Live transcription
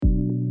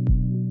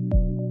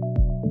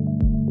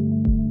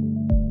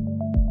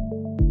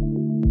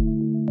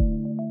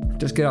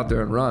just get out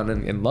there and run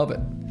and love it.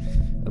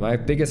 And my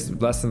biggest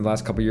lesson in the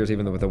last couple of years,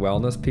 even with the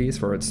wellness piece,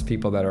 where it's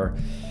people that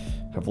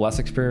have less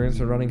experience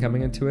with running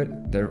coming into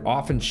it, they're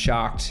often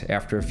shocked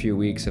after a few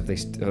weeks of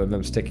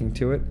them sticking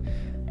to it,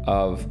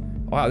 of,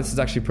 wow, this is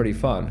actually pretty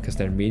fun, because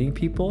they're meeting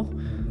people,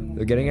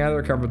 they're getting out of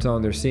their comfort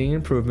zone, they're seeing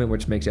improvement,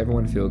 which makes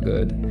everyone feel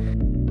good.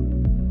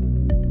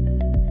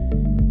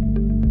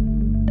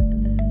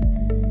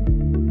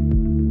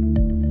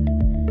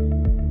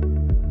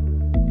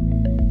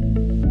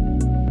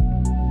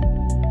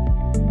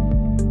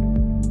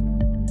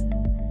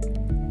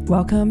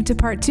 Welcome to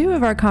part 2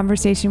 of our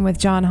conversation with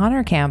John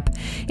Honerkamp.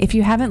 If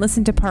you haven't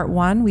listened to part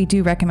 1, we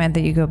do recommend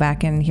that you go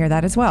back and hear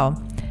that as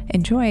well.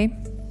 Enjoy.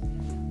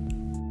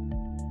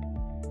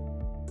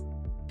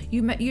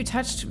 You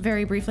touched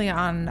very briefly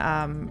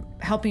on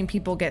helping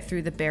people get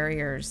through the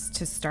barriers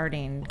to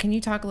starting. Can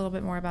you talk a little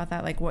bit more about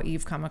that, like what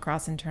you've come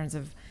across in terms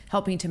of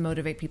helping to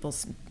motivate people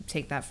to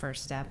take that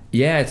first step?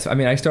 Yeah,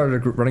 I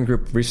started a running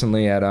group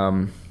recently at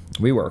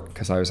WeWork,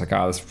 because I was like,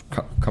 this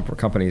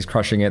company is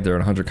crushing it. They're in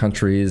 100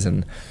 countries,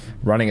 and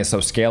running is so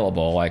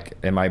scalable. Like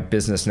in my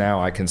business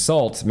now, I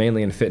consult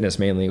mainly in fitness,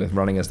 mainly with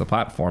running as the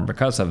platform,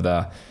 because of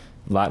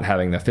not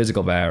having the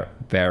physical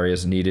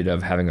barriers needed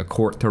of having a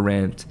court to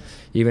rent.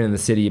 Even in the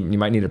city, you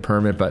might need a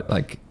permit, but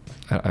like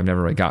I've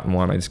never really gotten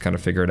one. I just kind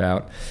of figure it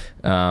out.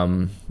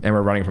 And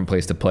we're running from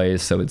place to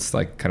place, so it's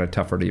like kind of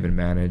tougher to even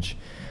manage.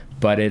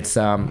 But it's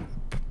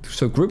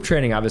so group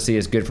training obviously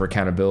is good for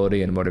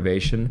accountability and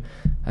motivation.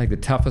 I think the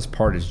toughest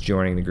part is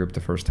joining the group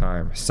the first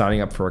time,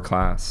 signing up for a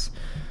class,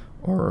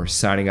 or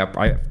signing up.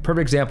 Perfect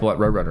example at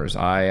Roadrunners.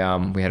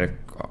 We had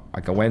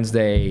a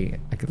Wednesday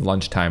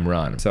lunchtime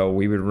run. So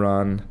we would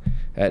run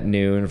at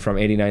noon from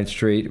 89th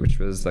Street, which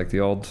was like the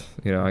old,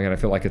 I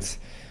feel like it's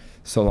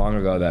so long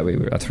ago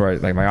that that's where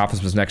like my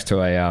office was next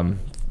to a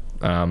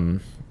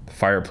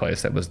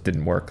fireplace that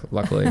didn't work,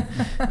 luckily.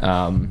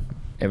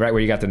 And right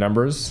where you got the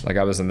numbers, like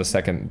I was in the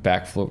second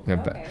back floor.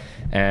 Okay.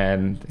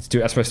 And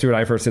that's why Stuart and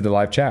I first did the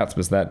live chats,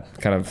 was that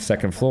kind of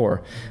second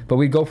floor. But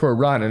we'd go for a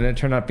run, and it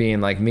turned out being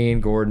like me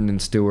and Gordon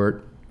and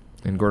Stuart,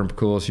 and Gordon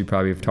Pakoulis, you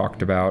probably have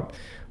talked about.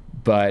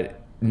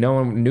 But no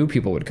one knew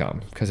people would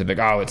come, because they'd be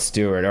like, oh, it's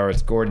Stuart, or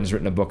it's Gordon's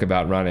written a book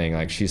about running.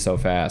 Like, she's so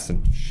fast,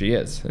 and she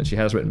is, and she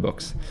has written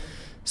books.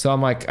 So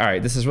I'm like, all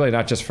right, this is really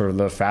not just for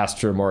the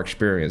faster, more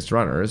experienced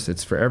runners.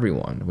 It's for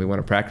everyone. We want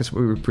to practice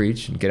what we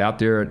preach and get out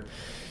there.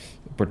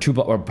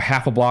 We're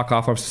half a block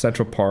off of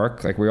Central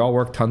Park. Like, we all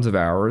work tons of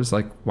hours.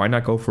 Like, why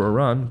not go for a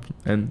run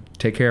and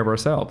take care of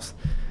ourselves?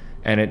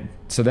 And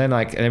then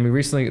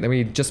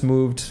we just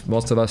moved,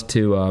 most of us,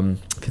 to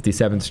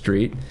 57th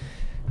Street.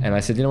 And I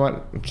said, you know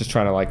what? I'm just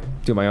trying to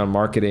do my own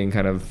marketing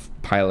kind of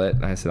pilot.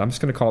 And I said, I'm just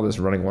going to call this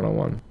Running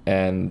 101.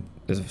 And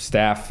there's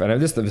staff,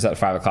 and this was at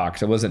 5 o'clock,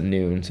 so it wasn't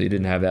noon, so you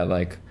didn't have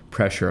that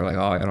pressure, I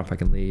don't know if I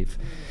can leave.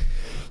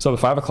 So it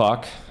was 5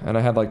 o'clock, and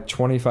I had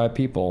 25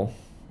 people.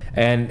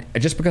 And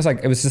just because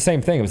it was the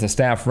same thing, it was a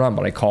staff run,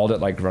 but I called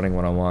it Running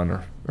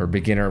 101 or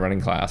beginner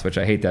running class, which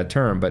I hate that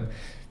term, but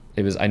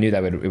I knew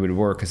that it would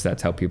work, because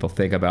that's how people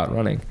think about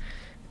running.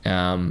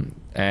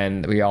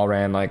 And we all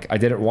ran, I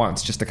did it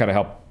once just to kind of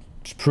help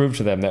prove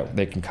to them that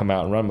they can come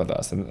out and run with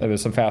us. And there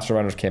was some faster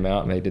runners came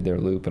out and they did their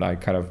loop, and I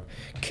kind of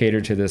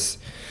catered to this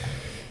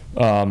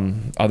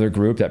other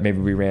group that maybe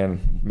we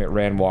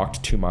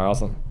walked 2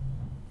 miles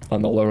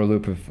on the lower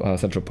loop of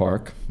Central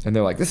Park, and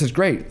they're like, this is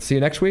great, see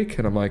you next week.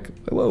 And I'm like,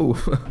 whoa.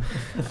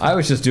 I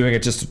was just doing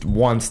it just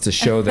once to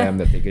show them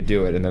that they could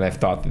do it, and then I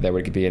thought that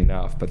would be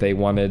enough, but they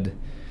wanted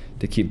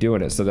to keep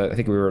doing it. So that I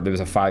think there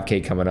was a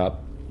 5K coming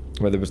up,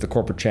 whether it was the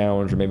corporate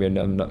challenge or maybe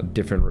a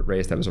different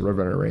race that was a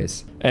Roadrunner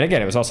race. And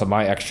again, it was also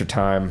my extra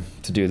time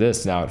to do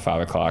this now at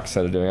 5 o'clock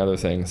instead of doing other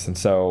things. And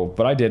so,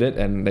 but I did it,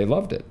 and they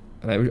loved it.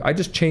 And I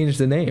just changed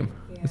the name.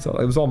 So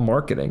it was all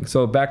marketing.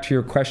 So back to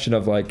your question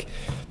of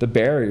the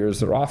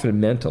barriers are often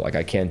mental.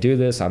 I can't do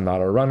this. I'm not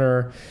a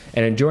runner.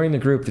 And in joining the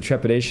group, the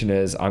trepidation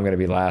is I'm going to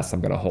be last. I'm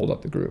going to hold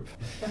up the group.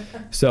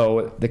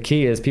 So the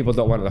key is people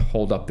don't want to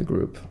hold up the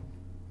group.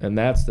 And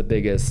that's the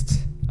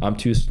biggest, I'm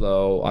too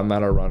slow. I'm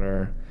not a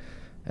runner.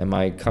 And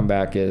my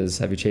comeback is,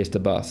 have you chased a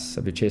bus?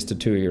 Have you chased a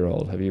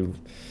 2-year-old? Have you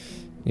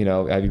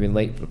been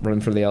late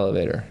running for the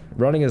elevator?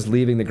 Running is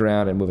leaving the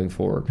ground and moving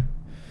forward.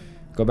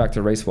 Go back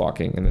to race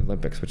walking in the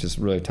Olympics, which is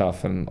really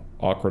tough and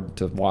awkward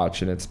to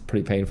watch, and it's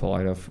pretty painful.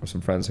 I know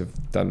some friends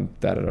who've done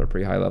that at a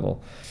pretty high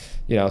level.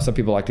 Some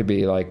people like to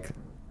be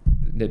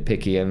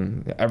nitpicky,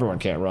 and everyone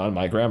can't run.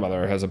 My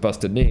grandmother has a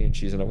busted knee,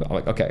 and I'm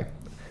like, okay,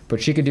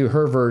 but she could do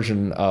her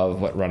version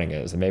of what running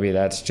is, and maybe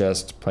that's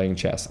just playing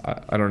chess.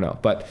 I don't know,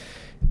 but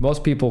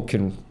most people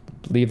can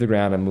leave the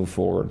ground and move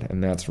forward,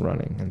 and that's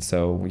running. And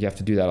so you have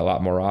to do that a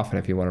lot more often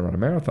if you want to run a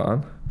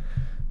marathon.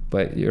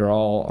 But you're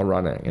all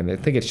running. And I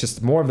think it's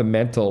just more of the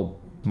mental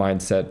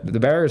mindset. The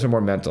barriers are more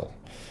mental.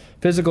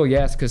 Physical,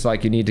 yes, because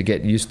you need to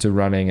get used to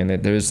running, and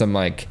there's some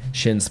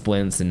shin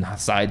splints and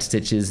side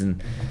stitches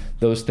and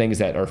those things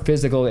that are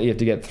physical that you have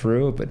to get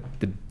through. But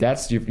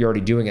that's you're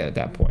already doing it at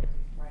that point,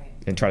 right?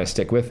 And try to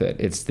stick with it.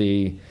 It's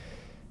the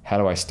how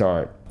do I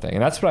start thing,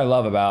 and that's what I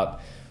love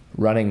about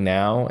running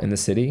now in the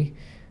city.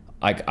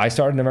 like I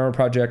started the November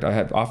Project. I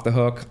had Off the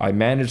Hook. I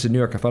managed the New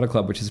York Athletic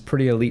Club, which is a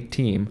pretty elite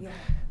team. Yeah.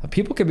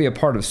 People can be a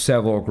part of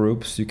several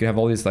groups. You can have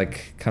all these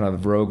like kind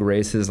of rogue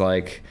races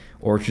like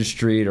Orchard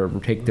Street or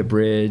Take the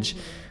Bridge.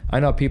 I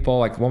know people,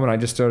 like woman I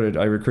just started,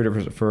 I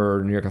recruited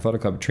for New York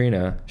Athletic Club,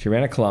 Trina. She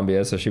ran at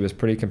Columbia, so she was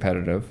pretty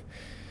competitive.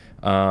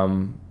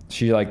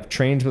 She like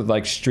trains with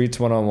like Streets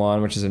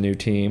 101, which is a new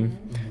team,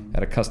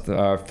 at a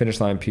custom Finish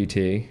Line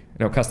PT.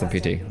 No, custom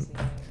PT.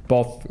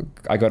 Both,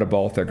 I go to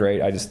both. They're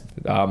great. I just,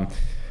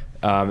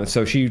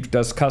 so she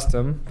does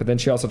custom, but then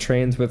she also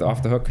trains with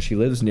Off the Hook because she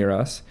lives near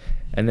us.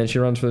 And then she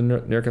runs for the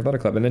New York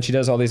Athletic Club. And then she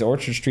does all these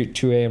Orchard Street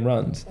 2 a.m.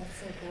 runs. That's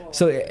so cool.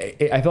 So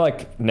I feel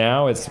like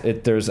now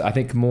there's, I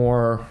think,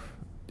 more,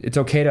 it's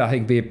okay to, I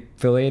think, be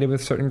affiliated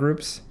with certain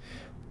groups.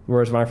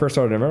 Whereas when I first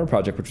started the November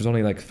Project, which was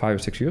only like 5 or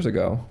 6 years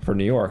ago for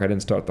New York, I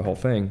didn't start the whole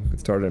thing.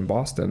 It started in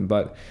Boston.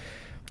 But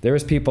there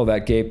was people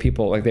that gave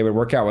people, like they would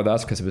work out with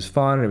us because it was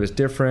fun and it was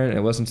different and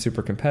it wasn't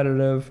super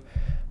competitive.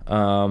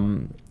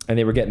 And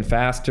they were getting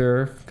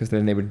faster because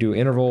then they would do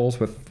intervals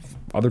with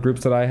other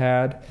groups that I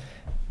had.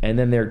 And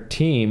then their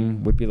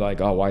team would be like,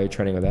 oh, why are you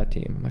training with that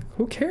team? I'm like,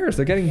 who cares?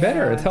 They're getting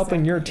better. It's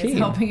helping your team. It's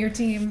helping your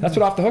team. That's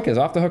what Off the Hook is.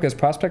 Off the Hook is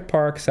Prospect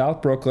Park,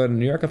 South Brooklyn,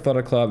 New York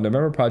Athletic Club,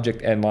 November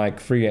Project, and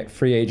like free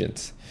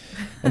agents.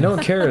 And no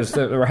one cares.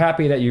 We're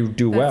happy that you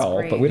do well,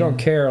 great. but we don't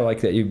care like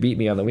that you beat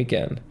me on the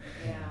weekend.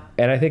 Yeah.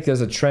 And I think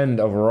there's a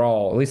trend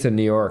overall, at least in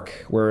New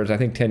York, whereas I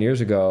think 10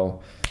 years ago,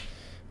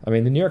 I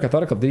mean, the New York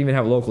Athletic Club didn't even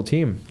have a local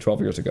team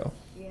 12 years ago.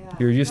 Yeah.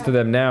 You're used to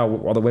them now,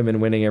 all the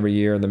women winning every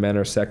year and the men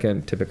are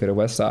second, typically to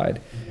West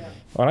Side. Yeah.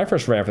 When I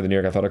first ran for the New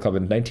York Athletic Club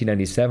in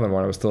 1997,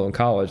 when I was still in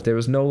college, there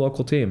was no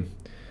local team.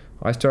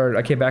 I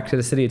came back to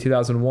the city in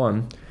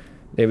 2001.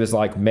 It was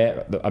like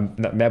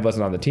Meb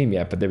wasn't on the team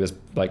yet, but there was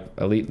like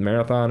elite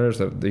marathoners,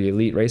 the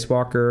elite race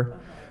walker.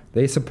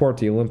 They support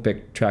the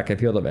Olympic track and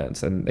field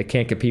events, and they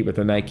can't compete with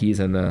the Nikes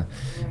and the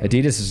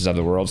Adidases of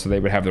the world. So they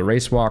would have the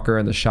race walker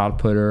and the shot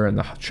putter and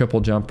the triple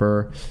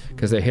jumper,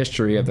 because the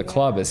history of the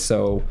club is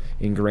so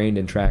ingrained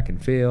in track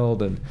and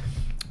field.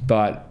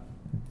 But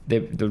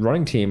the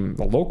running team,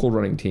 the local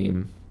running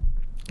team,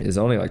 is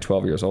only like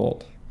 12 years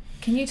old.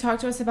 Can you talk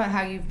to us about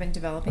how you've been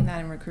developing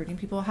that and recruiting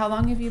people? How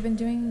long have you been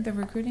doing the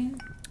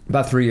recruiting?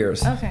 About 3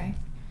 years. Okay.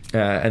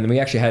 And we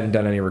actually hadn't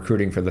done any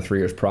recruiting for the 3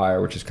 years prior,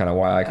 which is kind of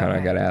why I kind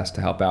of got asked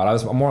to help out. I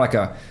was more like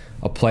a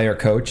player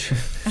coach,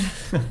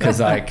 because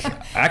like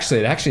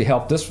it actually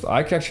helped this.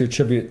 I can actually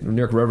attribute New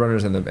York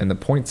Roadrunners and the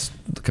points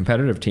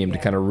competitive team to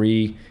kind of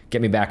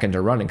get me back into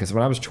running, because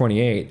when I was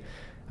 28,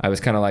 I was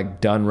kind of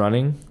like done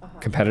running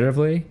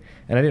competitively,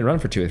 and I didn't run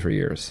for 2 or 3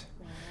 years,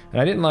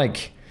 and I didn't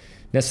like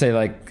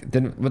necessarily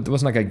it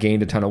wasn't like I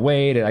gained a ton of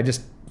weight,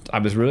 and I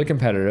was really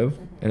competitive,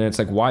 and it's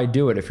like, why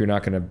do it if you're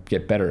not going to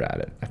get better at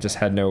it? I just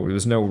had there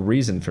was no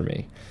reason for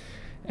me.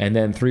 And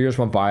then 3 years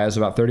went by. I was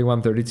about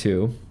 31,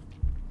 32,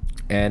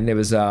 and it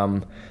was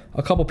a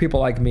couple people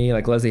like me,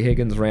 like Leslie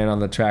Higgins ran on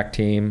the track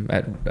team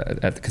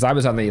because I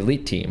was on the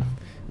elite team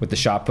with the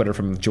shot putter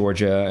from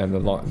Georgia and the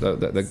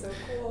so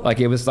cool. Like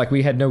it was like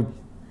we had no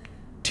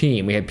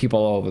team. We had people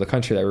all over the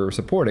country that we were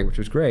supporting, which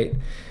was great,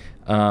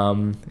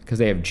 because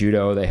they have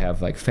judo, they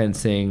have like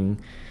fencing.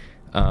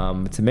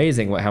 It's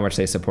amazing how much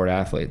they support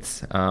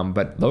athletes.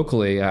 But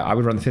locally, I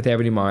would run the Fifth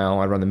Avenue Mile.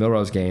 I'd run the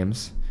Milrose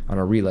Games on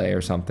a relay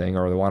or something,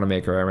 or the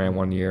Wanamaker I ran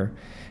 1 year.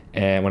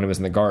 And when it was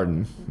in the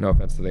Garden, no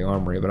offense to the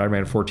Armory, but I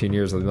ran 14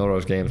 years of the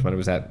Milrose Games when it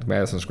was at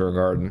Madison Square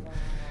Garden,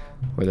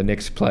 where the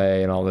Knicks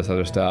play and all this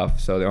other stuff.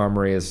 So the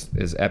Armory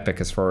is epic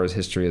as far as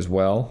history as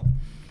well.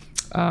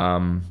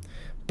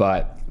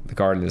 But the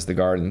Garden is the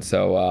Garden.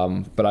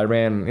 So, but I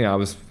ran, I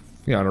was,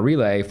 on a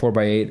relay,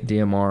 4x8,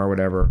 DMR,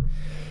 whatever.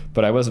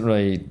 But I wasn't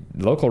really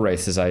local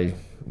races. I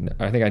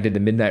think I did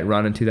the Midnight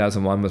Run in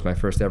 2001 was my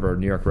first ever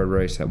New York road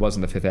race. That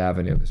wasn't the Fifth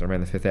Avenue, because I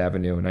ran the Fifth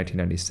Avenue in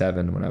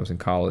 1997 when I was in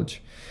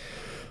college.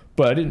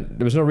 But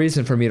there was no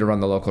reason for me to run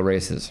the local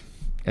races.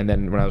 And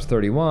then when I was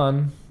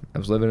 31, I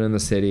was living in the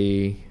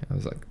city. I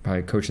was like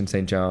probably coaching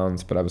St.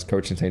 John's, but I was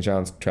coaching St.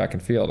 John's track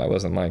and field. I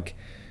wasn't like,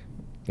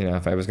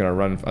 if I was going to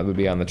run, I would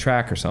be on the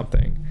track or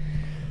something.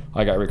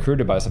 I got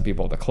recruited by some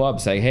people at the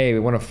club saying, hey, we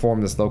want to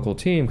form this local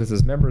team because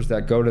there's members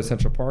that go to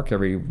Central Park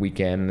every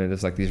weekend, and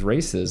there's like these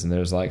races, and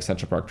there's like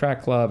Central Park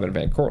Track Club and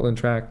Van Cortlandt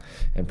Track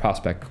and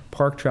Prospect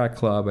Park Track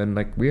Club, and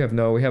like we have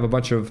a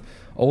bunch of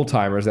old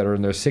timers that are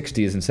in their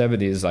 60s and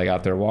 70s like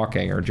out there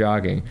walking or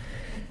jogging,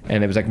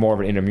 and it was like more of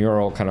an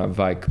intramural kind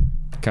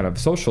of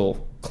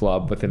social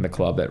club within the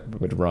club that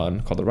would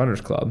run, called the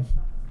Runners Club.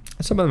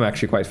 Some of them are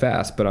actually quite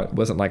fast, but it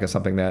wasn't like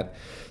something that...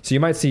 So you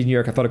might see New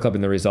York Athletic Club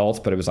in the results,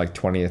 but it was like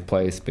 20th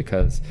place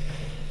because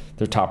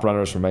their top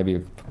runners were maybe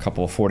a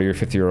couple of 40 or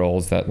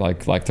 50-year-olds that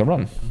like to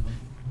run.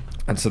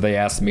 And so they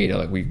asked me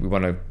to, we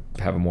want to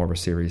have a more of a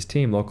serious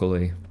team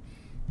locally.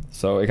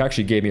 So it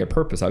actually gave me a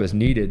purpose. I was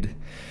needed.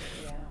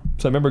 Yeah.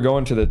 So I remember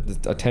going to a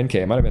 10K.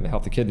 It might have been the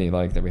Healthy Kidney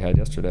that we had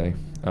yesterday,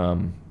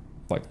 12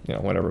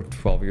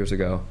 years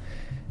ago.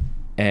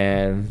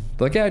 And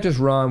like, yeah, just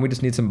run. We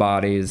just need some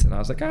bodies. And I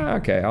was like,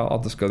 okay, I'll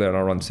just go there and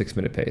I'll run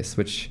 6-minute pace,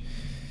 which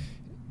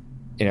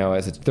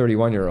as a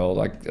 31-year-old,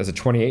 like as a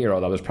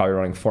 28-year-old, I was probably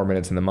running 4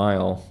 minutes in the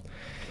mile.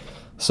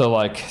 So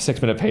like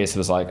 6-minute pace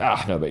was like,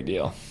 no big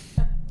deal.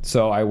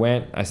 So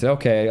I said,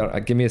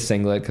 okay, give me a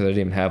singlet, because I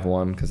didn't even have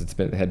one, because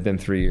it had been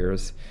 3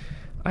 years.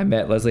 I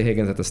met Leslie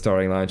Higgins at the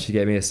starting line. She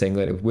gave me a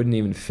singlet. It wouldn't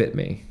even fit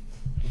me.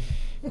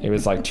 It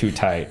was like too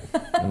tight.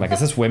 I'm like, is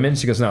this women?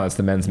 She goes, no, it's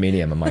the men's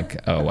medium. I'm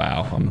like, oh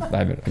wow.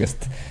 I guess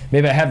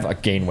maybe I have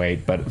like gain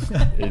weight, but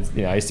it's,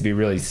 I used to be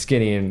really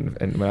skinny, and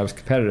when I was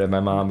competitive,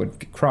 my mom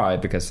would cry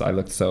because I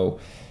looked so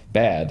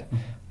bad,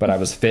 but I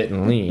was fit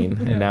and lean,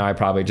 and now I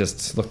probably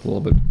just look a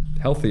little bit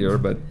healthier,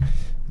 but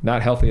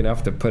not healthy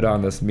enough to put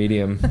on this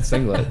medium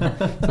singlet.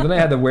 So then I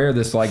had to wear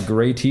this like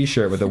gray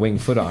t-shirt with a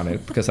winged foot on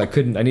it, because I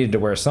needed to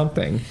wear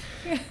something.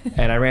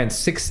 And I ran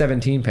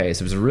 6:17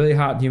 pace. It was a really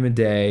hot and humid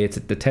day. It's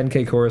the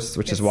 10K course,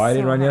 which is why I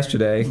didn't run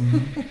yesterday.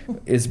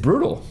 It's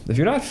brutal. If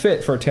you're not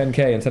fit for a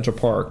 10K in Central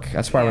Park,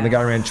 that's why when the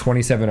guy ran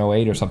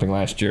 27:08 or something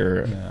last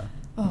year,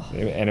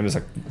 and it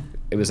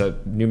was a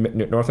new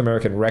North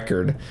American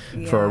record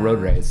for a road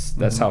race.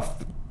 That's how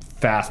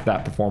fast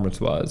that performance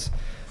was.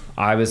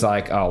 I was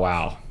like, oh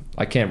wow,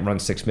 I can't run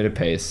 6-minute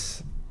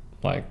pace.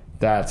 Like,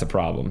 that's a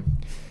problem.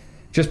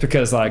 Just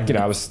because I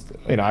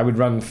would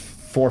run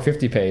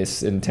 450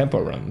 pace in tempo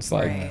runs,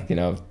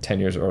 10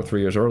 years or 3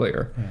 years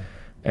earlier. Yeah.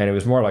 And it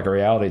was more like a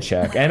reality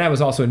check. And I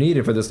was also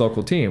needed for this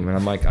local team. And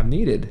I'm like, I'm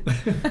needed.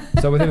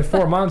 So within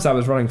 4 months, I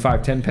was running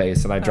 5:10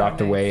 pace, and I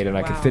dropped a weight, and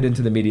I could fit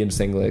into the medium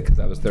singlet because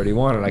I was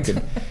 31, and I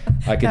could.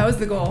 That was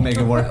the goal. Make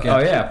it work. Yeah. Oh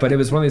yeah, but it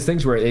was one of these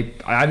things where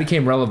I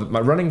became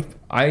relevant.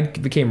 I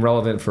became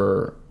relevant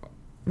for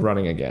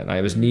running again. I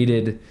was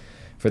needed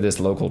for this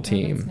local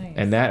team, nice.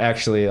 And that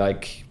actually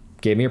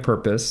gave me a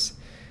purpose.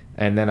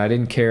 And then I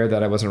didn't care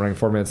that I wasn't running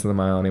 4 minutes in the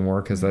mile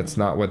anymore, because that's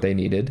not what they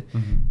needed.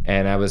 Mm-hmm.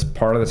 And I was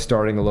part of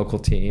starting the local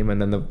team. And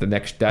then the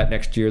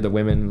next year, the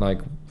women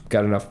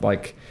got enough,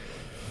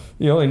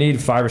 you only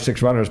need 5 or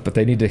 6 runners, but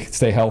they need to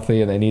stay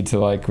healthy, and they need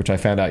to which I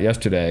found out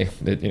yesterday,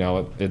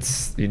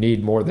 it's you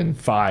need more than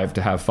 5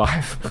 to have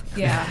 5.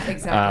 Yeah,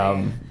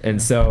 exactly.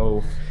 And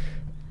so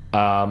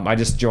I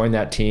just joined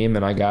that team,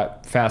 and I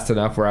got fast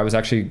enough where I was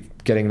actually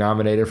getting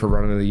nominated for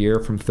Runner of the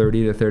Year from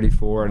 30 to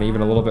 34, and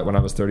even a little bit when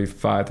I was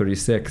 35,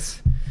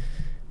 36.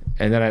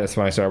 And then that's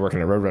when I started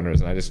working at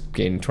Roadrunners, and I just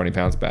gained 20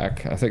 pounds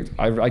back. I think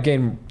I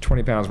gained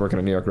 20 pounds working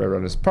at New York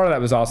Roadrunners. Part of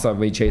that was also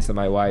me chasing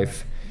my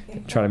wife,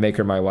 trying to make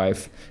her my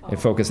wife, and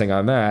focusing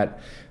on that.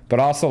 But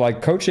also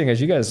coaching,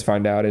 as you guys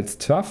find out, it's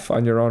tough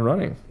on your own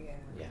running.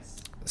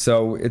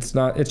 So it's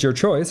your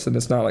choice, and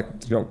it's not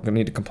you don't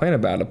need to complain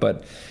about it,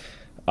 but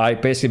I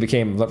basically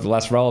became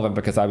less relevant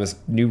because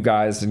new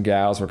guys and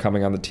gals were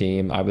coming on the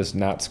team. I was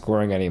not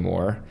scoring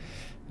anymore.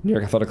 New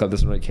York Athletic Club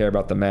doesn't really care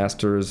about the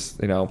masters.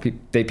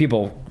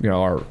 People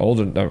are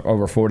older,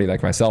 over 40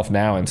 like myself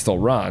now, and still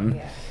run.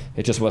 Yeah.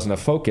 It just wasn't a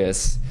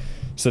focus.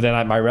 So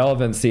then my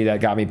relevancy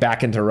that got me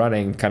back into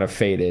running kind of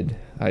faded.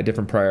 I had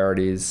different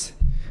priorities.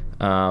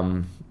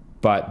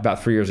 But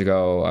about 3 years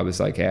ago, I was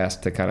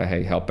asked to kind of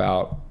help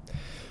out.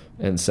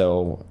 And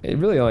so it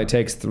really only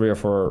takes 3 or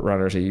 4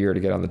 runners a year to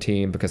get on the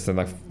team, because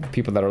then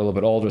people that are a little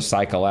bit older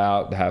cycle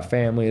out to have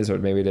families, or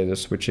maybe they're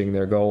just switching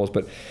their goals.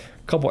 But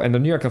and the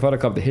New York Athletic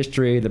Club, the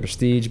history, the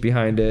prestige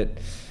behind it,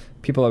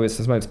 people always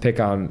sometimes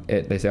pick on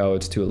it. They say, oh,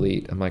 it's too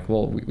elite. I'm like,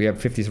 well, we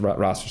have 50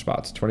 roster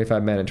spots,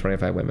 25 men and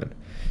 25 women.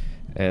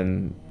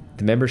 And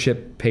the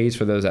membership pays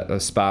for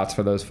those spots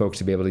for those folks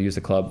to be able to use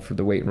the club for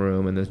the weight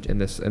room and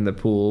the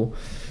pool.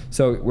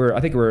 So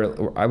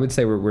I would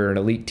say we're an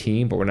elite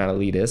team, but we're not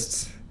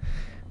elitists.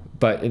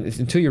 But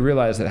until you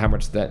realize how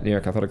much that New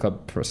York Athletic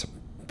Club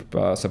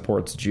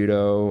supports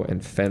judo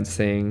and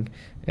fencing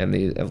and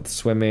the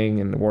swimming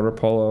and the water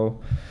polo.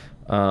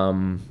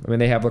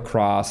 They have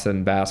lacrosse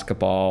and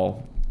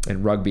basketball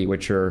and rugby,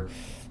 which are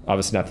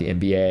obviously not the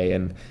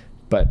NBA,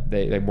 but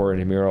they're more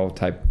intramural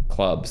type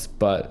clubs.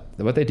 But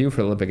what they do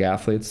for Olympic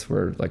athletes,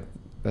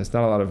 there's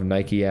not a lot of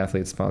Nike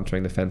athletes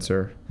sponsoring the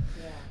fencer.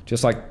 Yeah.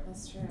 Just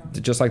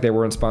like they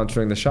weren't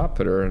sponsoring the shot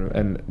putter,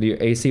 and the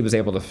AC was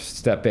able to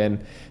step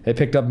in. They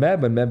picked up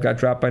Meb when Meb got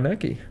dropped by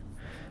Nike.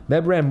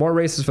 Meb ran more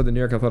races for the New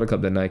York Athletic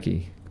Club than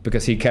Nike,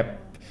 because he kept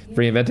not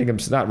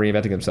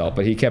reinventing himself,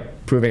 but he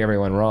kept proving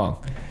everyone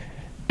wrong.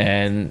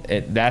 And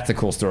that's a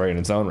cool story in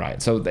its own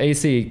right. So the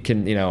AC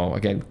can,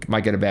 again,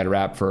 might get a bad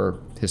rap for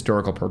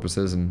historical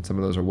purposes, and some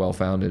of those are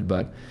well-founded,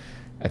 but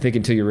I think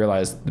until you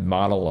realize the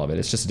model of it,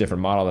 it's just a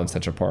different model than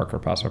Central Park or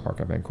Prospect Park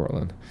up in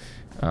Cortland.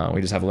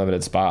 We just have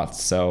limited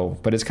spots.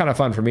 But it's kind of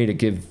fun for me to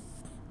give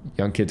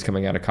young kids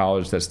coming out of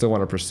college that still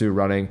want to pursue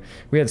running.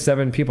 We had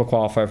 7 people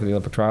qualify for the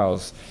Olympic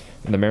trials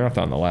in the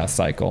marathon the last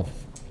cycle,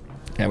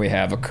 and we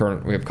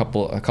currently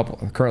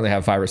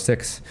have 5 or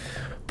 6.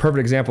 Perfect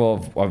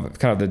example of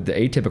kind of the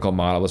atypical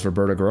model was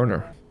Roberta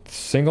Groner,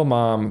 single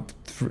mom,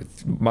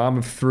 mom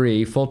of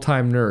 3,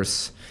 full-time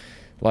nurse.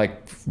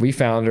 We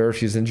found her.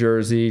 She's in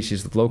Jersey.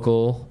 She's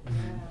local.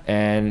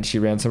 and she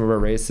ran some of her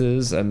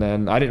races, and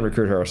then I didn't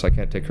recruit her, so I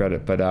can't take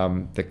credit, but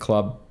the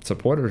club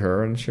supported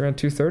her, and she ran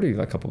 2:30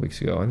 a couple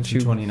weeks ago, and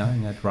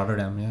 2:29 at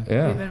Rotterdam. Yeah,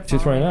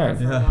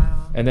 2:29. Yeah.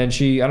 And then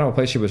I don't know what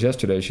place she was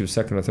yesterday. She was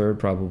second or third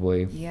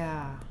probably.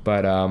 Yeah.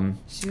 But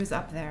she was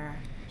up there.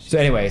 So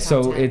anyway,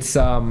 it's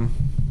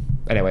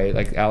anyway,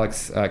 like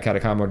Alex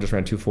Catacamo just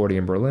ran 2:40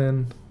 in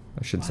Berlin.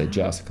 I should say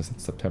just because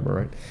it's September,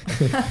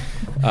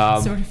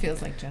 right? Sort of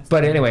feels like just.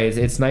 But anyway,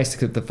 it's nice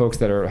to the folks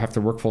that have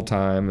to work full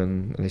time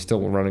and they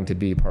still running to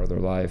be part of their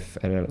life.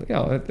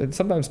 And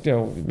sometimes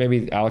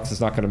maybe Alex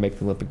is not going to make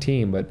the Olympic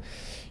team, but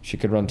she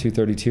could run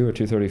 2:32 or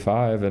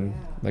 2:35. And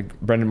like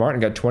Brendan Martin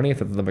got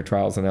 20th at the Olympic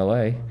trials in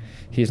LA.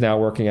 He's now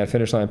working at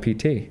Finish Line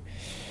PT.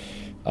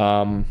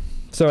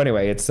 So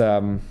anyway, it's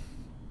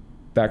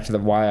back to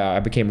why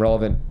I became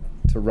relevant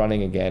to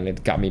running again.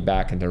 It got me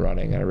back into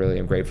running, and I really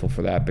am grateful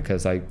for that,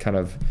 because I kind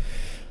of,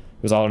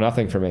 it was all or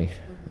nothing for me.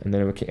 And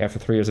then after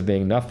 3 years of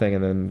being nothing,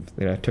 and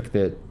then I took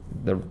the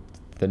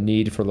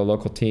need for the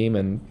local team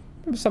and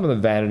some of the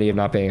vanity of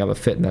not being able to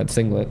fit in that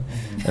singlet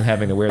and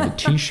having to wear the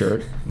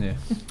t-shirt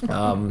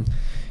kind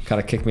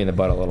of kicked me in the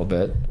butt a little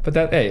bit. But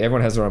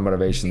everyone has their own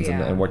motivations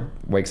and what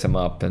wakes them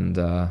up, and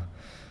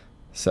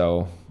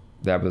so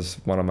that was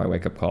one of my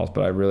wake-up calls.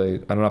 But I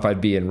don't know if I'd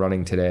be in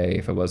running today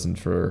if it wasn't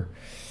for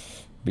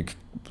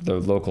the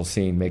local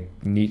scene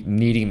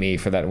needing me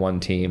for that one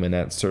team and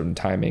that certain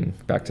timing.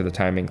 Back to the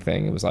timing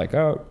thing, it was like,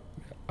 oh,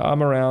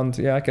 I'm around,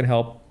 I can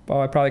help.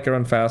 I probably could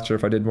run faster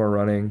if I did more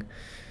running.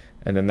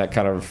 And then that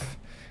kind of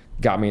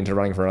got me into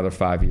running for another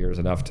 5 years,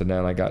 enough to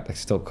now I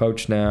still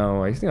coach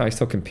now. I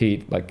still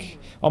compete. Like,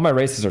 all my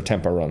races are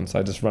tempo runs.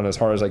 I just run as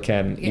hard as I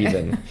can,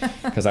 even,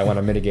 because I want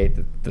to mitigate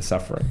the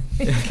suffering.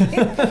 Do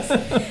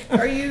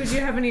you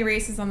have any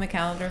races on the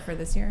calendar for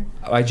this year?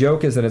 My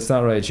joke is, and it's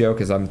not really a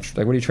joke, is I'm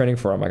like, what are you training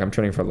for? I'm like, I'm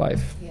training for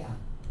life.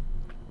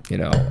 I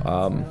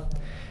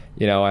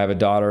have a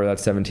daughter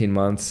that's 17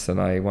 months, and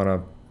I want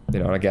to,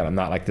 and again, I'm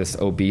not like this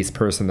obese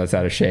person that's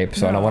out of shape,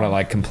 so I don't want to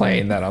like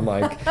complain that I'm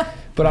like,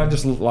 but I'm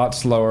just a lot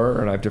slower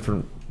and I have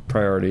different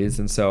priorities,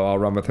 and so I'll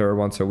run with her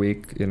once a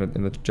week in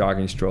the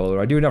jogging stroller.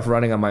 I do enough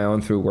running on my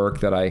own through work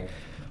that I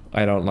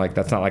don't like,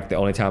 that's not like the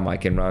only time I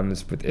can run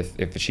is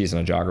if she's in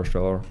a jogger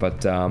stroller.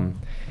 But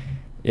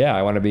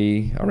I want to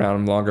be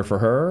around longer for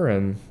her,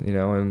 and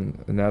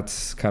and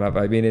that's kind of,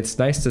 it's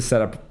nice to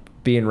set up,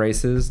 be in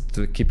races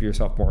to keep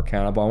yourself more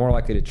accountable. I'm more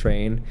likely to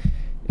train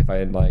if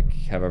I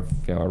have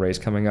a race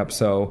coming up.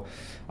 So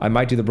I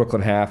might do the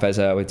Brooklyn half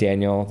with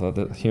Daniel,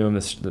 the Hume,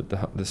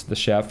 the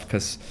chef,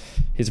 because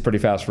he's a pretty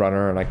fast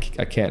runner, and I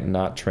can't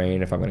not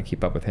train if I'm going to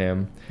keep up with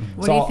him.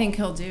 What do you think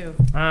he'll do?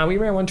 We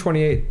ran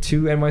 1:28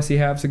 2 NYC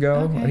halves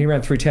ago, and he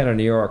ran 3:10 in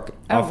New York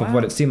off of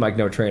what it seemed like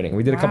no training.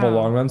 We did a couple of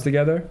long runs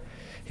together.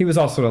 He was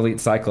also an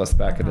elite cyclist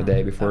back in the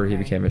day before he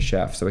became a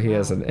chef, so he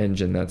has an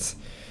engine that's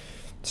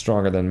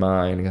stronger than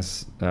mine,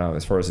 as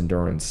far as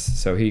endurance.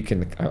 So he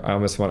can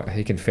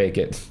fake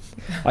it.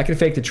 I can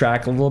fake the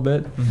track a little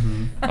bit.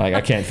 Like,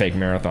 I can't fake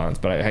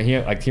marathons, but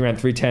he ran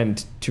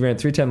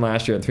 3:10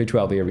 last year and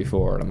 3:12 the year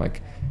before, and I'm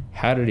like,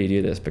 how did he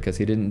do this? Because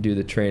he didn't do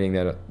the training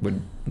that would.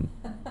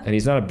 And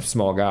he's not a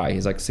small guy.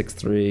 He's like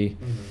 6'3",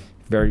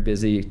 very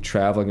busy,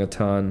 traveling a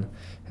ton,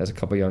 has a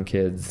couple young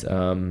kids.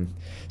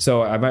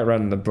 So I might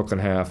run the Brooklyn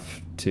half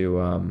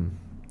to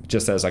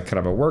just as like kind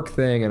of a work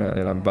thing,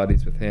 and I'm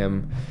buddies with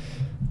him.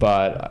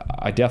 But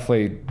I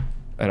definitely,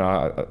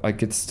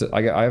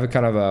 I have a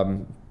kind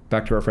of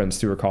back to our friend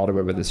Stuart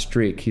Calderwood with this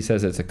streak. He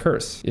says it's a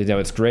curse.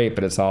 It's great,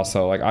 but it's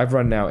also like, I've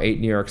run now 8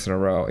 New York City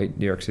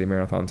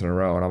marathons in a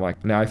row, and I'm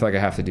like, now I feel like I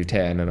have to do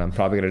 10, and I'm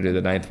probably going to do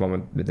the 9th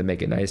one with the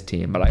Make It Nice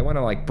team. But I want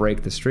to like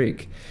break the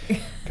streak,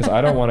 because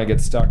I don't want to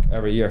get stuck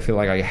every year. I feel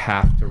like I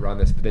have to run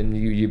this, but then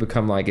you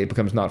become like, it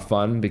becomes not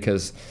fun,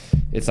 because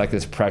it's like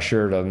this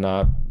pressure to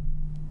not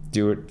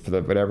do it for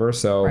the whatever.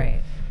 So.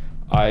 Right.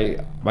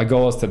 My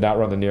goal is to not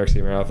run the New York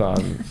City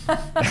Marathon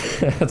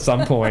at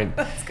some point.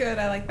 That's good.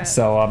 I like that.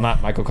 So I'm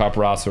not Michael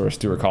Caparazzo or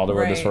Stuart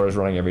Calderwood as far as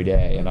running every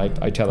day. And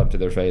I tell them to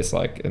their face,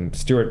 like, and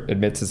Stuart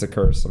admits it's a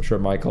curse. I'm sure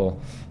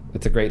Michael,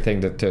 it's a great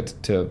thing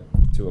to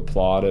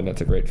applaud, and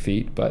it's a great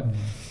feat, but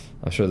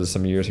I'm sure there's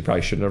some years he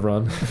probably shouldn't have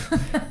run,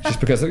 just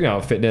because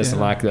of fitness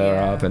and lack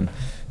thereof. And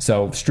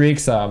so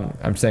streaks,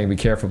 I'm saying be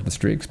careful with the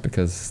streaks,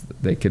 because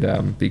they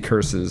could be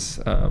curses.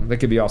 They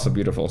could be also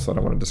beautiful, so I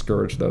don't want to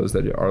discourage those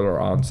that are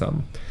on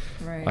some.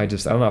 Right. I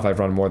don't know if I've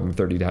run more than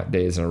 30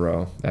 days in a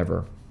row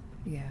ever.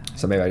 Yeah.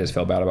 So maybe I just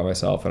feel bad about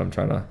myself, and I'm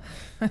trying to.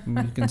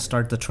 You can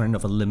start the trend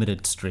of a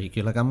limited streak.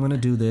 You're like, I'm going to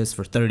do this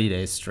for 30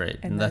 days straight,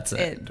 and that's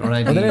it.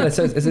 Right? But then it's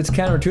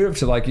counterintuitive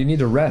to like, you need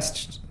to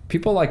rest.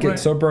 People get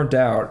so burnt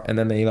out, and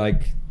then they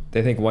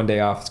think one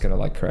day off is going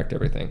to correct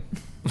everything.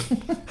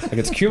 Like,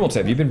 it's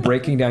cumulative. You've been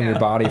breaking down your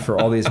body for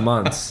all these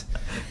months,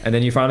 and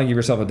then you finally give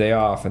yourself a day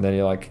off, and then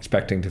you're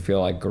expecting to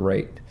feel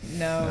great.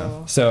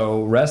 No.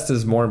 So rest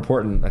is more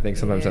important, I think,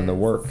 sometimes than the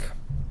work.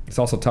 It's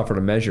also tougher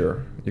to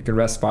measure. You can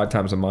rest 5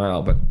 times a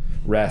mile, but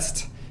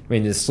rest.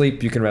 The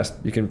sleep, you can rest.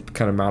 You can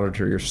kind of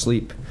monitor your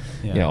sleep,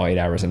 8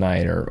 hours a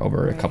night or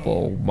over a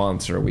couple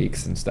months or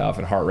weeks and stuff,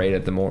 and heart rate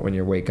at the moment when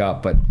you wake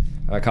up. But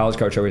a college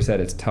coach always said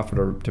it's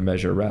tougher to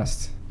measure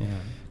rest. Yeah.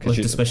 Well,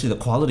 especially the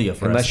quality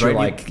of rest. Unless you're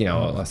right? like,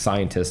 a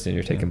scientist and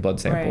you're taking blood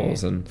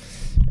samples and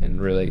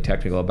really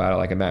technical about it,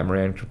 like a Matt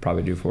Moran could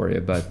probably do for you.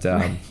 But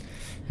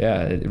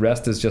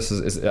rest is just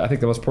as, I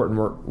think the most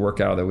important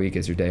workout of the week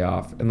is your day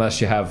off.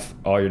 Unless you have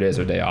all your days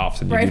are day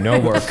off and you do no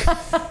work.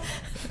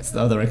 It's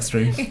the other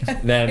extreme.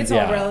 Then it's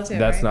all relative,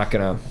 that's not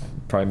gonna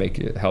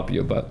probably help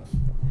you. But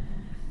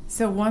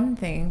so one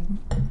thing,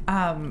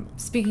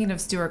 speaking of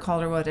Stuart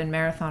Calderwood and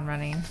marathon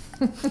running,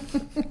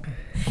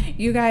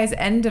 you guys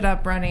ended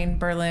up running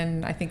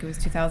Berlin, I think it was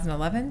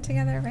 2011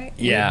 together, right?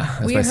 Yeah,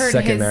 that's my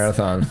second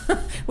marathon.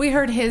 We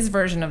heard his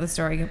version of the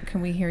story. Can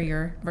we hear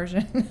your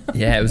version?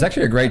 Yeah, it was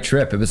actually a great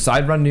trip. It was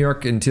I'd run New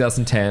York in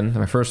 2010,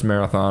 my first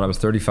marathon. I was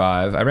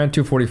 35. I ran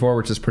 2:44,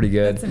 which is pretty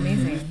good. That's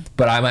amazing.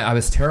 But I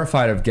was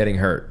terrified of getting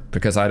hurt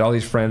because I had all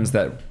these friends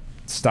that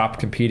stopped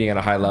competing at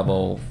a high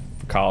level,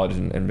 college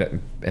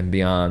and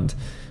beyond,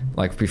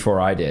 like before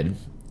I did,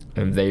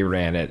 and they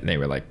ran it and they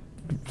were like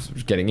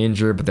getting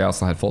injured, but they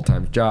also had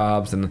full-time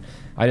jobs. And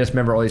I just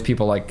remember all these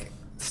people like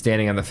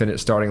standing on the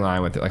starting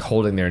line with like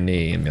holding their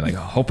knee and be like,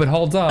 hope it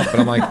holds up.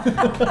 And I'm like,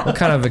 what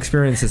kind of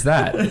experience is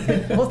that?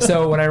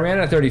 So when I ran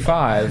at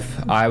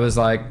 35, I was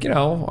like,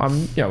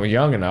 I'm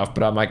young enough,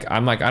 but I'm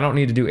like I don't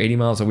need to do 80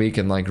 miles a week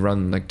and like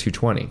run like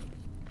 220,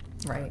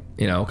 right?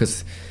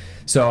 Because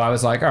so I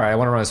was like, all right, I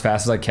want to run as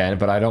fast as I can,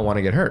 but I don't want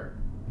to get hurt.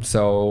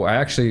 So I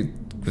actually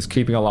was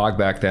keeping a log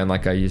back then,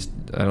 like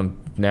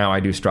now I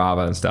do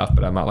Strava and stuff,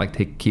 but I'm not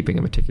like keeping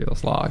a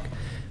meticulous log,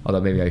 although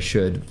maybe I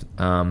should.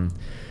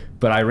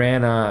 But I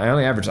ran,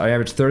 I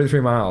averaged 33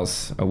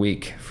 miles a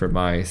week for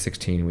my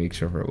 16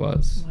 weeks, whatever it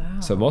was. Wow.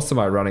 So most of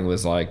my running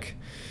was like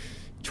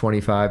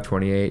 25,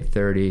 28,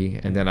 30,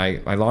 and then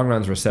my long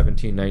runs were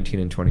 17, 19,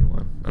 and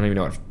 21. I don't even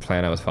know what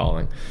plan I was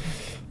following.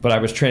 But I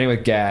was training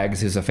with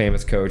Gags, who's a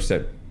famous coach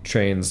that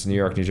trains New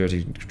York, New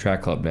Jersey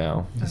track club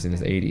now. He's in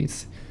his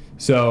 80s.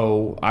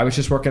 So I was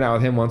just working out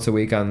with him once a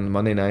week on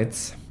Monday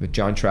nights with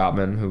John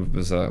Troutman, who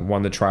was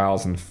won the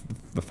trials and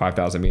the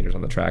 5,000 meters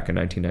on the track in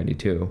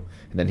 1992.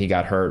 And then he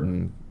got hurt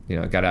and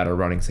got out of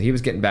running. So he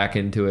was getting back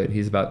into it.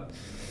 He's about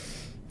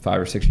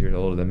 5 or 6 years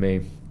older than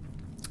me.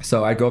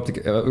 So I'd go up to,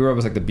 we were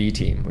always like the B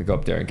team. We'd go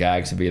up there and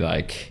Gags would be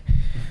like,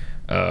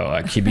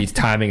 he'd be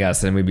timing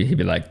us, and he'd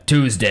be like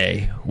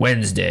Tuesday,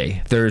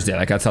 Wednesday, Thursday.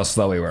 Like that's how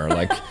slow we were.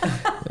 Like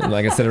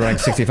instead of running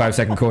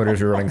 65-second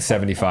quarters, we were running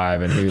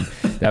 75, and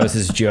that was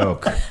his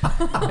joke.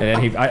 And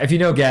then if you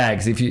know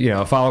Gags, if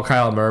you follow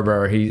Kyle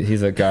Merber,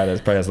 he's a guy that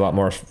probably has a lot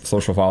more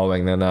social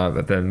following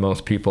than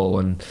most people,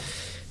 and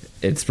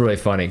it's really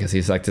funny because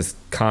he's like this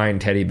kind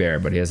teddy bear,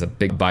 but he has a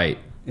big bite,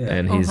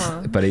 and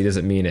but he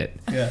doesn't mean it.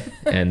 Yeah.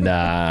 And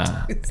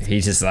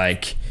he's just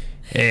like,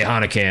 hey,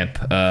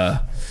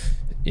 Honerkamp,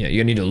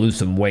 you need to lose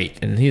some weight.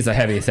 And he's a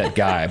heavy set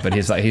guy, but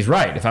he's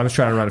right. If I was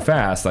trying to run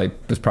fast, I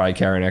was probably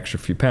carrying an extra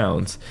few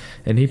pounds.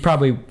 And he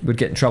probably would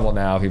get in trouble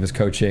now if he was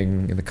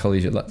coaching in the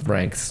collegiate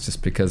ranks,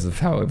 just because of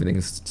how everything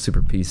is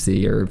super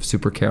PC or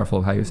super careful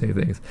of how you say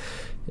things.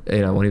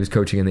 When he was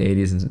coaching in the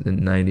 80s and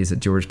 90s at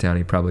Georgetown,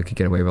 he probably could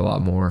get away with a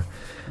lot more.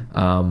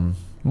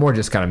 More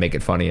just kind of make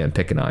it funny and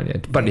picking on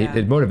you. But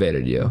it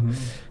motivated you. Mm-hmm.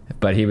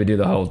 But he would do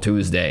the whole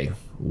Tuesday,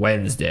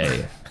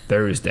 Wednesday,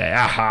 Thursday,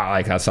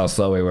 like that's how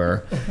slow we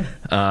were.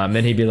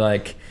 Then he'd be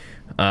like,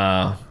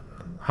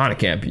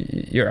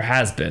 Honerkamp, you're a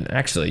has-been.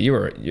 Actually,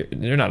 you're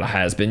not a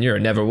has-been. You're a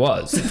never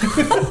was.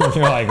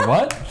 You're like,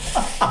 what?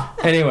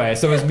 Anyway,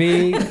 so it was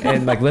me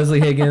and like Leslie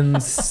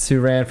Higgins,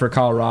 who ran for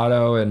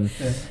Colorado and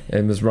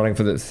was running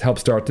for helped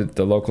start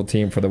the local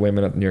team for the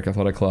women at the New York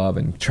Athletic Club,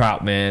 and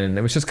Troutman. And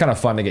it was just kind of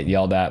fun to get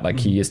yelled at like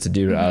he used to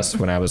do to us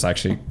when I was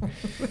actually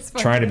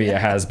trying to be a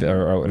has-been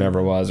or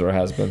never was or a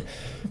has-been.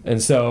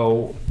 And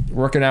so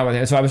working out with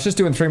him. So I was just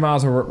doing 3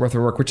 miles worth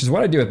of work, which is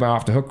what I do with my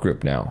Off the Hook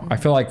group now. I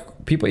feel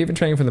like people even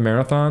training for the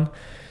marathon,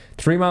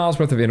 3 miles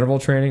worth of interval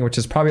training, which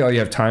is probably all you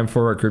have time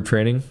for at group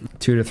training,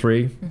 2 to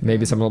 3,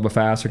 maybe some a little bit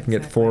faster can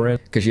get 4 in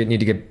because you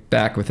need to get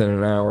back within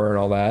an hour and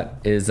all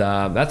that.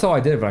 That's all I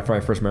did for my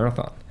first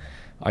marathon.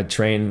 I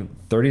trained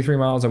 33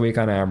 miles a week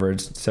on average,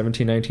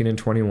 17, 19, and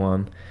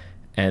 21.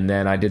 And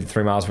then I did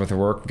 3 miles worth of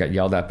work and got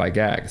yelled at by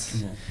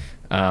Gags. Yeah.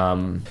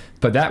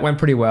 But that went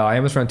pretty well. I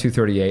almost ran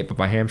 2:38, but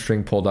my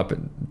hamstring pulled up at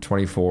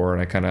 24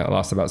 and I kind of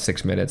lost about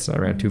 6 minutes and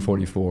I ran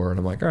 2:44 and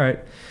I'm like, all right,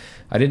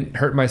 I didn't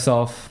hurt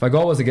myself. My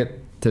goal was to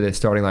get to the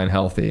starting line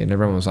healthy, and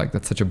everyone was like,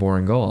 that's such a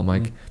boring goal. I'm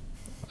like,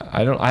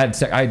 I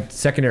had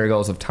secondary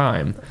goals of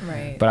time,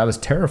 right? But I was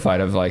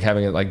terrified of like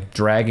having it like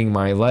dragging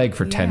my leg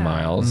for 10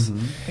 miles.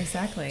 Mm-hmm.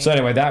 Exactly. So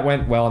anyway, that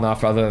went well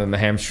enough other than the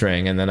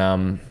hamstring. And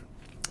then,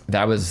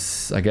 that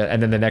was,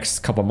 and then the next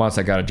couple of months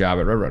I got a job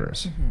at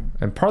Roadrunners.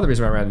 Mm-hmm. And part of the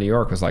reason I ran to New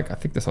York was like, I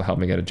think this will help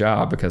me get a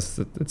job because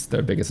it's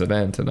their biggest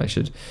event, and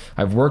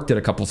I've worked it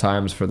a couple of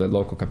times for the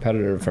local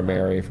competitor for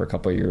Mary for a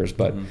couple of years,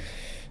 but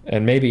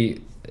and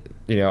maybe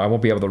I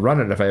won't be able to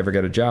run it if I ever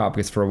get a job,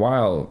 because for a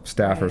while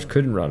staffers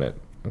couldn't run it,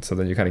 and so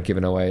then you're kind of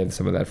giving away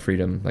some of that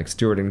freedom. Like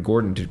Stewart and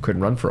Gordon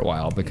couldn't run for a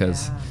while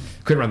because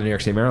couldn't run the New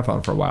York City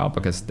Marathon for a while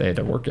because they had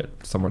to work it,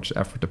 so much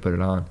effort to put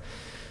it on.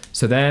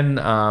 So then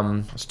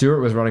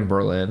Stuart was running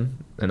Berlin,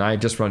 and I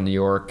had just run New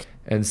York.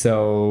 And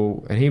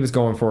he was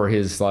going for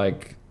his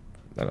like,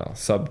 I don't know,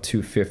 sub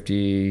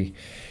 250,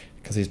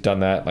 because he's done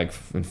that like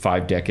in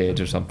 5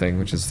 decades or something,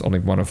 which is only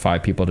one of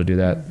 5 people to do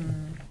that.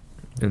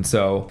 And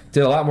so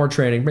did a lot more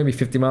training, maybe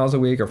 50 miles a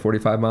week or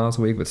 45 miles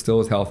a week, but still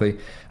was healthy.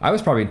 I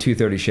was probably in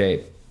 230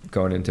 shape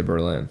going into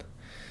Berlin.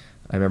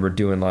 I remember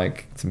doing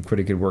like some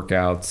pretty good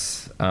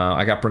workouts.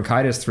 I got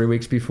bronchitis 3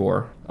 weeks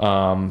before.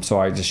 So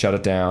I just shut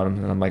it down.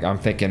 And I'm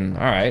thinking,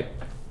 all right,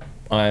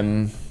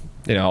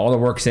 all the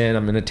work's in,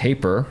 I'm in a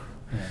taper.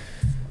 Yeah.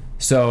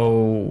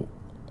 So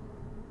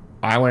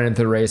I went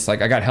into the race,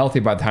 like I got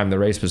healthy by the time the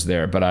race was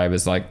there, but I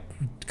was like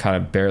kind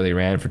of barely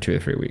ran for 2 or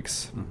 3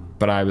 weeks. Mm-hmm.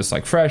 But I was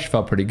like fresh,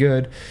 felt pretty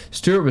good.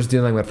 Stuart was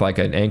dealing with like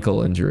an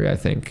ankle injury, I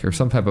think, or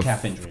some type of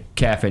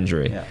calf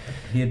injury. Yeah,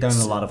 he had done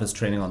a lot of his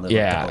training on the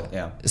elliptical.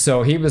 Yeah.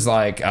 So he was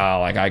like what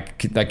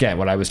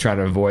I was trying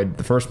to avoid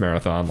the first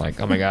marathon, like,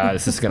 oh my God,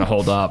 is this gonna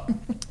hold up?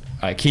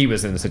 Like he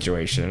was in the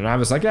situation, and I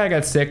was like, yeah, I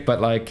got sick,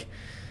 but like,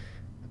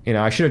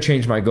 I should have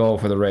changed my goal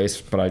for the race,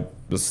 but I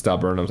was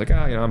stubborn. I was like,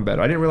 I'm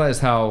better. I didn't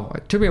realize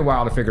it took me a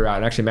while to figure out.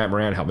 And actually, Matt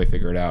Moran helped me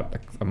figure it out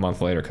like a month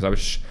later,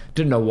 because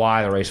didn't know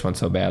why the race went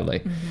so badly.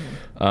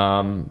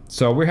 Mm-hmm.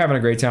 So we're having a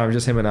great time.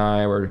 Just him and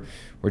I. We're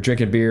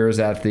drinking beers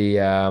at the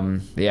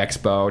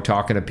expo,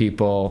 talking to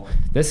people.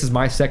 This is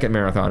my second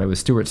marathon. It was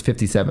Stuart's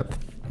 57th,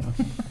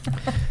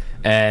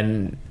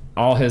 and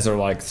all his are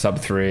like sub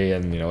 3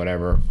 and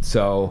whatever.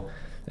 So,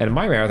 and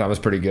my marathon was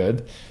pretty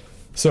good.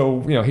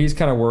 So, he's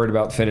kind of worried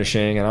about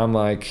finishing, and I'm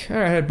like,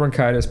 I had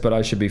bronchitis, but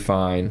I should be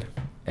fine.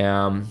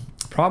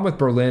 Problem with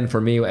Berlin for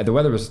me, the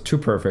weather was too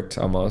perfect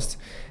almost,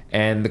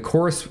 and the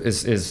course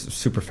is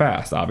super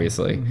fast,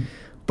 obviously. Mm-hmm.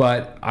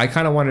 But I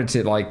kind of wanted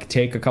to like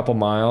take a couple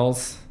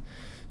miles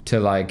to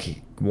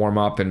like warm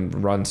up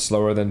and run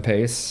slower than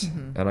pace.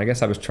 Mm-hmm. And I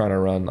guess I was trying to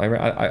run. I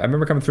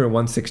remember coming through at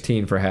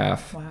 116 for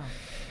half. Wow.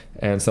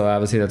 And so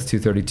obviously that's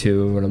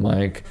 232, and I'm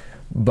like,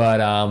 but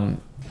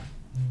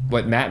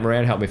what Matt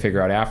Moran helped me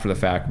figure out after the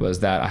fact was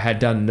that I had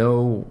done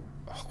no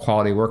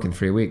quality work in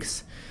 3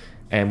 weeks.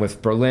 And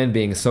with Berlin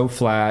being so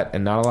flat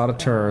and not a lot of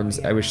turns,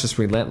 I was just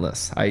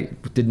relentless. I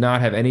did not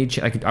have any...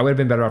 I would have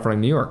been better off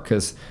running New York,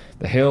 because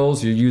the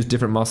hills, you use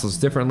different muscles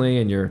differently,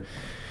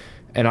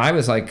 and I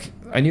was like...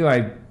 I knew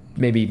I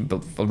maybe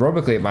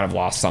aerobically it might have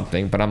lost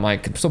something, but I'm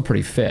like, I'm still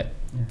pretty fit.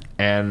 Yeah.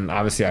 And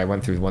obviously I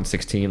went through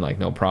 116 like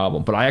no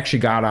problem. But I actually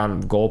got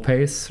on goal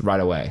pace right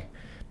away,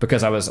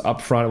 because I was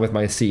up front with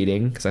my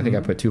seating, because I think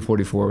I put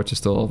 244, which is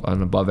still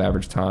an above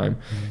average time.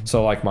 Mm-hmm.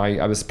 So like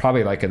I was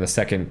probably like in the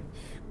second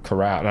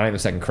corral, not even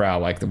second corral,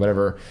 like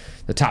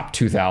the top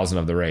 2,000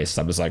 of the race.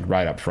 I was like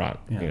right up front.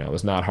 Yeah. It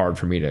was not hard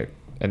for me to.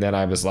 And then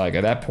I was like,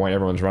 at that point,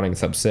 everyone's running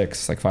sub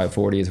 6, like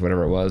 540s,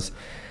 whatever it was.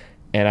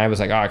 And I was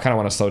like, I kind of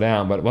want to slow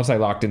down. But once I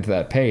locked into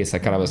that pace, I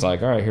kind of was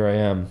like, all right, here I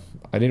am.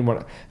 I didn't want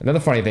to. Another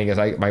funny thing is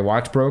my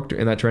watch broke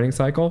in that training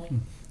cycle.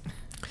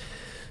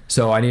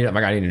 So I needed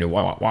a new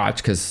watch,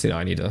 because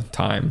I need a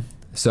time.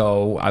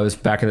 So I was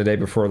back in the day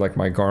before like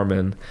my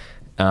Garmin.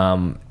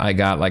 I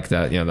got like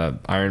the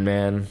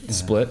Ironman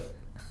split,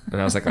 and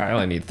I was like, I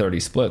only need 30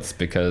 splits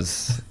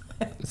because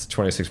it's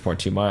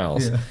 26.2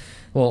 miles. Yeah.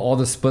 Well, all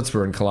the splits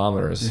were in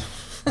kilometers.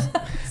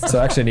 So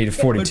I actually needed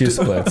 42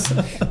 splits.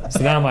 So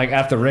now I'm like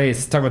at the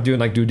race, talking about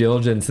doing like due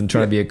diligence and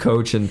trying to be a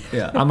coach, and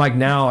I'm like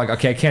now like,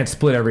 okay, I can't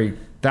split every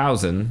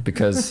 1,000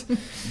 because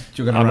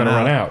I'm gonna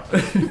run out.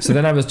 So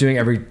then I was doing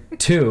every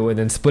 2 and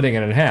then splitting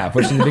it in half,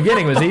 which in the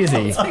beginning was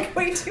easy. It's like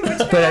way too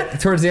much. But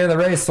towards the end of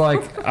the race,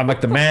 like I'm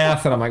like the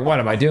math, and I'm like, what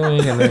am I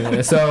doing? And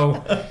then,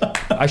 so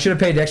I should have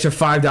paid the extra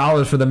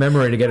 $5 for the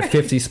memory to get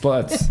 50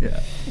 splits.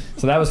 Yeah.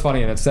 So that was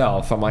funny in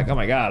itself. I'm like, oh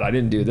my God, I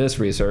didn't do this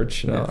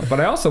research.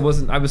 But I also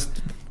wasn't. I was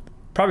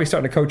probably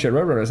starting to coach at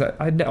Roadrunners.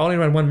 I only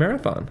ran one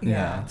marathon.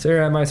 Yeah. So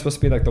here am I supposed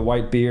to be like the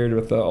white beard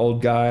with the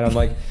old guy, and I'm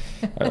like,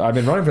 I've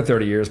been running for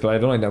 30 years, but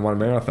I've only done one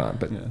marathon.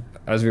 But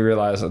as we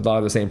realized, a lot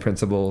of the same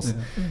principles. Yeah.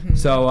 Mm-hmm.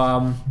 So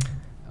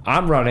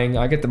I'm running.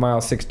 I get to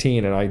mile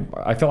 16, and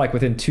I feel like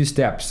within 2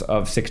 steps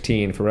of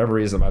 16, for whatever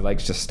reason, my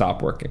legs just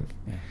stopped working.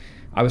 Yeah.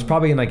 I was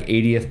probably in like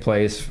 80th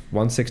place,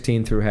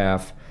 116 through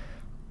half.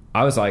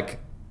 I was like,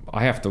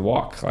 I have to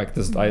walk like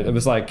this. It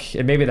was like,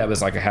 maybe that was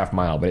like a half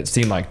mile, but it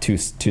seemed like two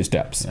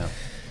steps. Yeah.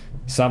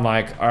 So I'm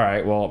like, all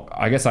right, well,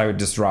 I guess I would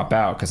just drop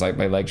out because like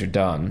my legs are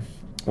done.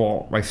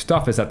 Well, my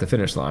stuff is at the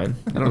finish line.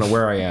 I don't know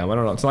where I am. I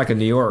don't know. It's like in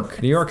New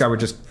York. New York,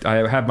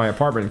 I had my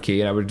apartment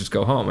key, and I would just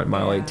go home at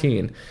mile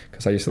 18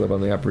 because I used to live on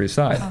the Upper East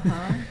Side.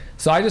 Uh-huh.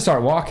 So I just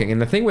started walking. And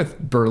the thing with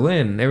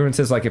Berlin, everyone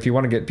says like if you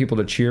want to get people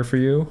to cheer for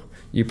you,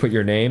 you put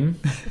your name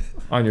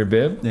on your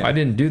bib. Yeah. I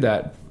didn't do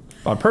that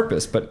on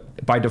purpose,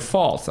 but by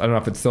default, I don't know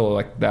if it's still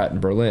like that in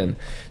Berlin.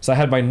 So I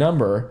had my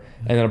number,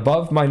 and then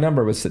above my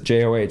number was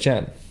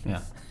John.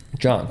 Yeah.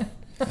 John.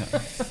 Yeah.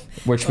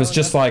 Which was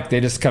just like, they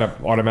just kind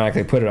of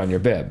automatically put it on your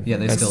bib. Yeah,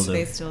 they still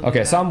do.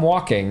 Okay, so I'm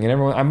walking,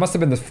 and I must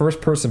have been the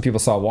first person people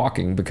saw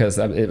walking because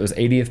it was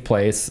 80th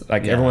place.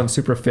 Like everyone's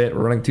super fit.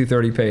 We're running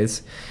 230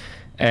 pace.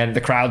 And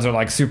the crowds are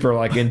like super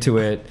like into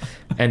it.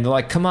 And they're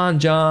like, come on,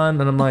 John.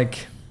 And I'm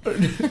like,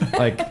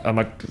 Like, I'm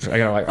like,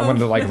 I wanted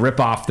to like rip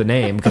off the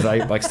name because I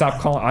like stopped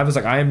calling. I was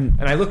like,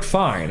 and I looked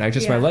fine.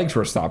 My legs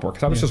were stopped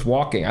working. I was just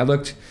walking. I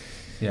looked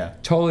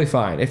totally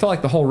fine. It felt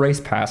like the whole race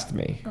passed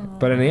me. Aww.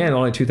 But in the end,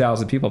 only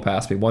 2,000 people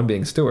passed me, one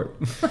being Stuart.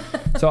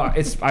 So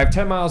I have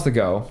 10 miles to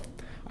go.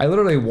 I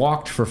literally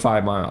walked for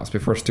 5 miles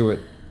before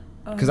Stuart,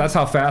 because that's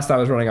how fast I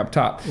was running up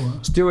top. Wow.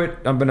 Stuart,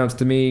 unbeknownst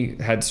to me,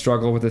 had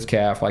struggled with his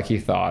calf like he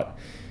thought.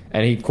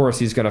 And of course,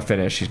 he's going to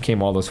finish. He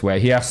came all this way.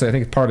 He actually, I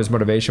think part of his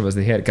motivation was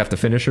that he had got the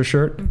finisher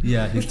shirt.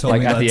 Yeah, he told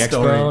me at the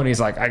story. Expo, and he's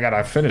like, I got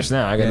to finish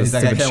now. I got he's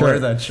like, I can't wear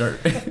that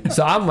shirt.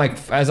 So I'm like,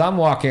 as I'm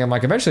walking, I'm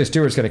like, eventually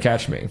Stuart's going to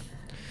catch me.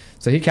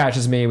 So he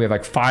catches me. We have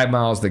like 5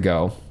 miles to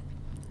go.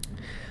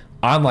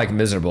 I'm like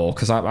miserable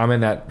because I'm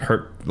in that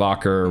hurt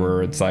locker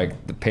where it's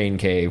like the pain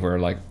cave where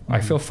like I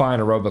feel fine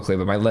aerobically,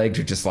 but my legs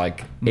are just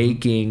like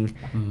aching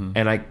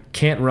and I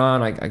can't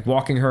run. Like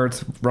walking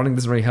hurts, running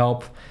doesn't really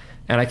help.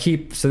 And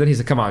so then he's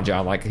like, come on,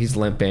 John, like he's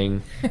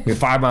limping. We have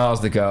 5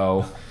 miles to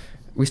go.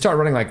 We start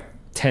running like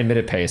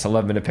 10-minute pace,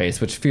 11-minute pace,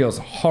 which feels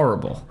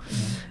horrible.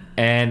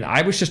 And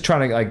I was just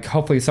trying to like,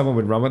 hopefully someone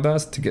would run with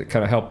us to get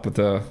kind of help with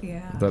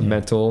the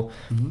mental.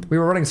 We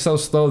were running so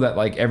slow that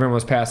like everyone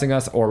was passing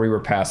us or we were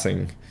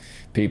passing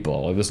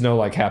people. There was no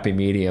like happy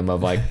medium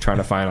of like trying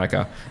to find like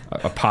a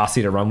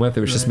posse to run with.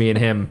 It was just me and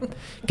him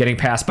getting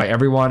passed by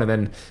everyone, and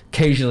then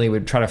occasionally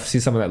we'd try to see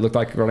someone that looked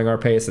like running our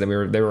pace, and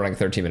then they were running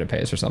 13-minute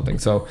pace or something.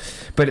 So,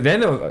 but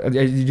then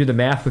you do the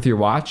math with your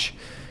watch.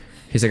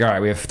 He's like, all right,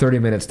 we have 30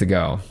 minutes to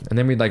go, and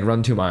then we'd like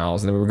run 2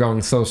 miles, and then we were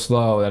going so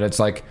slow that it's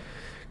like,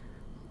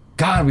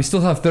 God, we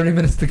still have 30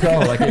 minutes to go.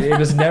 Like it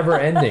was never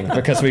ending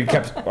because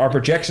our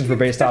projections were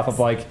based off of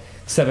like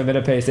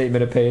 7-minute pace,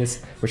 8-minute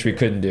pace, which we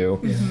couldn't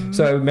do.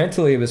 So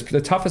mentally, it was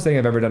the toughest thing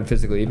I've ever done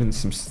physically. Even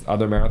some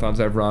other marathons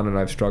I've run and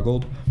I've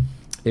struggled,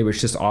 it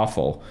was just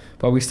awful.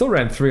 But we still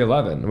ran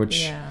 3:11,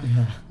 which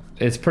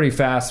it's pretty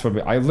fast for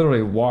me. I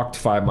literally walked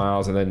 5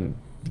 miles and then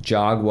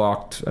jog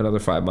walked another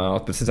 5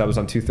 miles. But since I was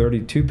on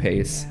 2:32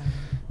 pace,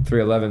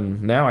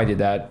 3:11. Now I did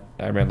that.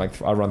 I'll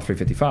run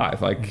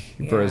 3:55, like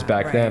whereas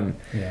back then.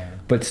 Yeah.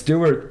 But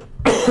Stuart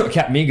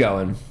kept me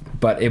going.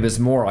 But it was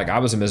more like I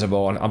was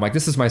miserable, and I'm like,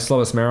 this is my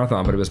slowest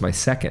marathon, but it was my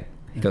second.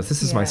 He goes,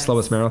 this is my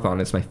slowest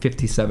marathon. It's my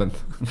 57th.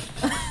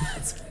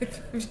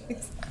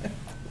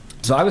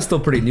 So I was still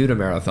pretty new to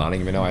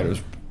marathoning, even though I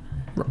was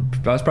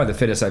probably the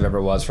fittest I've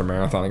ever was for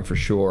marathoning for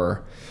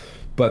sure.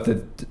 But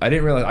I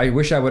didn't realize. I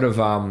wish I would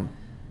have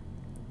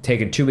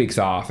taken 2 weeks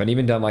off and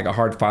even done like a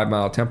hard 5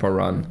 mile tempo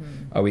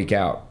run a week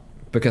out,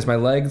 because my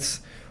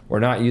legs were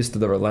not used to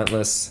the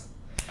relentless.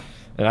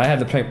 And I had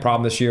the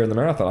problem this year in the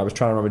marathon. I was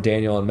trying to run with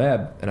Daniel and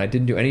Meb, and I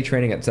didn't do any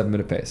training at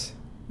 7-minute pace.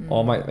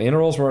 All my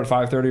intervals were at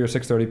 5:30 or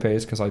 6:30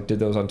 pace because I did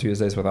those on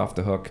Tuesdays with Off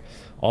the Hook.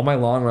 All my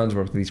long runs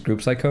were with these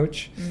groups I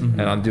coach,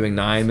 and I'm doing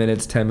 9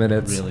 minutes, 10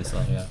 minutes. Really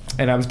slow, yeah.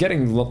 And I was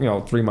getting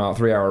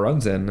 3-hour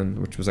runs in, and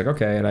which was like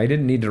okay. And I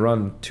didn't need to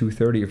run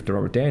 2:30 to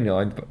run with Daniel.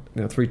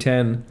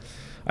 3:10.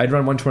 I'd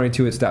run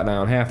 122 at Staten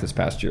Island half this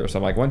past year, so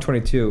I'm like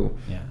 122.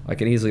 I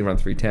can easily run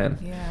 3:10.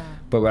 Yeah.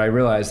 But what I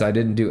realized, I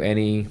didn't do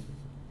any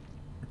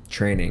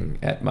training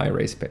at my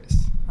race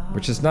pace,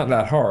 which is not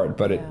that hard,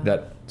 but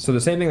so the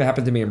same thing that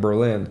happened to me in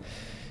Berlin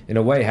in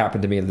a way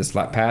happened to me in this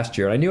past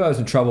year. I knew I was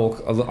in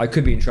trouble. I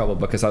could be in trouble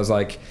because I was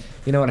like,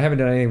 I haven't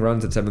done any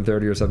runs at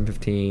 7:30 or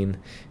 7:15.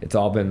 It's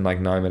all been like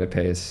 9-minute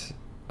pace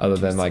other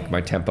than like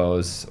my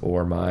tempos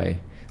or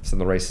some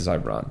of the races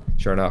I've run.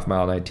 Sure enough,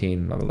 mile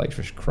 19, my legs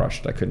were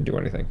crushed. I couldn't do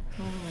anything.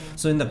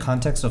 So in the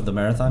context of the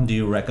marathon, do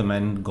you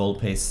recommend goal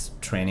pace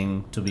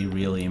training to be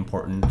really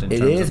important?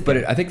 It is,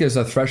 but I think there's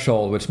a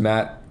threshold which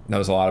Matt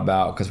knows a lot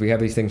about, because we have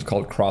these things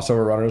called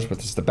crossover runners,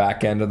 which is the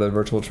back end of the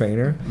virtual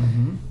trainer.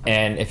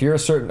 And if you're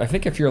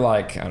if you're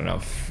like, I don't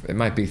know, it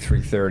might be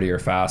 3:30 or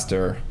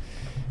faster,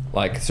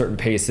 like certain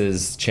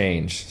paces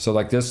change. So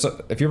like this,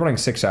 if you're running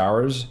 6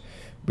 hours,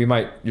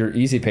 your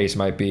easy pace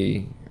might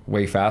be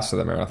way faster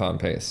than marathon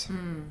pace.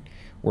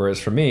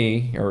 Whereas for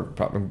me, or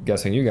I'm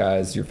guessing you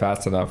guys, you're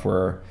fast enough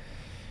where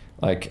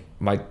like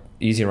my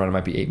easy run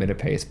might be 8-minute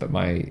pace, but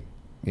my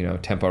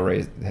tempo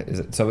rate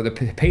so the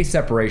pace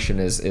separation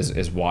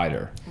is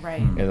wider,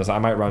 right? And so I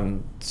might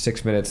run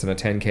 6 minutes in a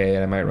 10K,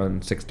 and I might run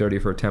 6:30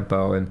 for a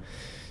tempo, and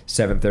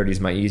 7:30 is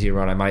my easy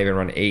run. I might even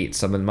run 8.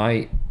 So then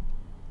I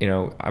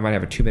might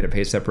have a 2-minute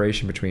pace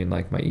separation between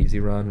like my easy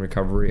run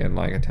recovery and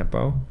like a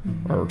tempo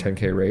or a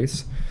 10K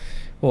race.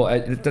 Well,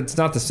 that's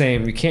not the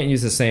same. You can't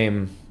use the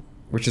same,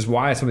 which is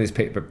why some of these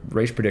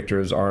race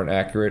predictors aren't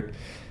accurate.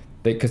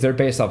 Because they're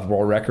based off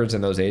world records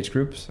in those age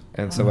groups,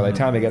 and so by the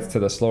time it gets to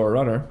the slower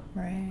runner,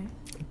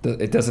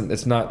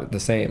 it's not the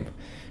same.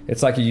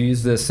 It's like you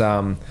use this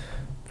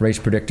race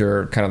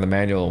predictor, kind of the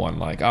manual one,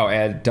 like,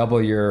 add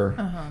double your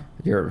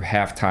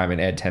halftime and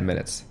add 10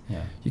 minutes.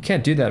 Yeah. You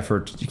can't do that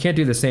you can't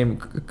do the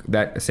same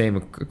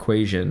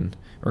equation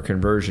or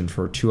conversion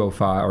for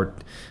 205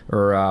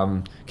 or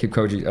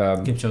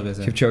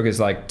Kipchoge's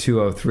like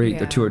 203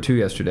 or 202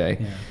 yesterday.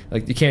 Yeah.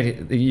 Like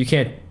you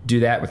can't do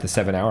that with the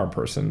 7-hour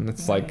person.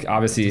 It's like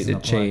obviously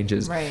it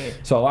changes. Right.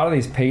 So a lot of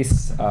these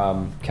pace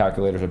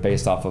calculators are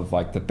based off of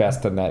like the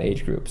best in that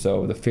age group.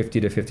 So the 50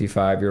 to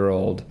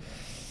 55-year-old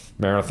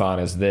marathon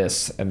is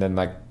this, and then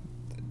like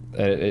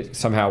it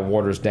somehow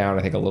waters down,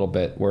 I think, a little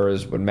bit.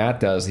 Whereas what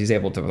Matt does, he's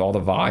able to, with all the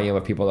volume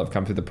of people that have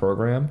come through the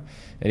program,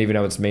 and even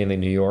though it's mainly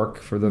New York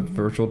for the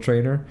virtual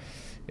trainer,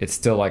 it's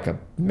still like a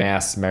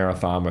mass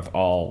marathon with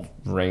all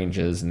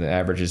ranges, and the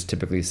average is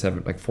typically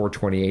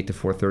 428 to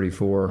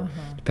 434,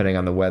 depending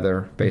on the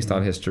weather, based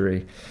on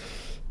history.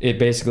 It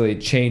basically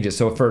changes.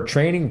 So for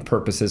training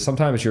purposes,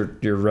 sometimes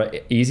your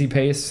easy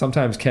pace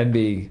sometimes can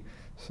be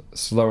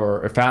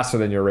slower or faster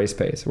than your race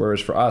pace.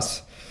 Whereas for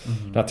us,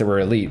 not that we're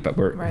elite, but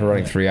we're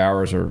running 3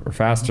 hours or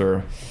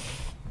faster,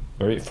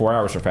 or 4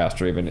 hours or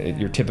faster even.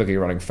 You're typically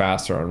running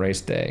faster on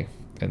race day.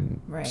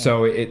 And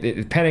so it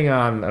depending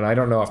on, and I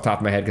don't know off the top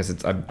of my head because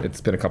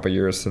it's been a couple of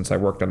years since I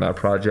worked on that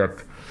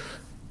project.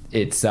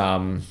 It's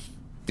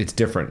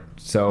different.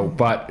 So,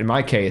 but in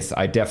my case,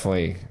 I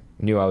definitely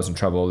knew I was in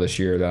trouble this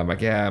year. That I'm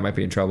like, I might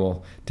be in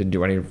trouble. Didn't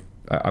do any.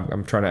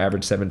 I'm trying to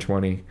average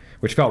 720,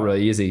 which felt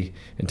really easy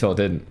until it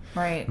didn't.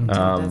 Right.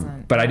 Until it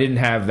doesn't. But I didn't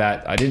have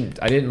that. I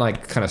didn't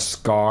like kind of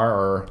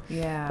scar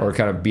or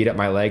kind of beat up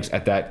my legs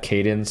at that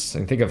cadence.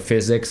 And think of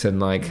physics and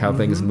like how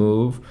things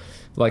move.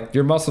 Like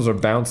your muscles are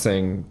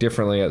bouncing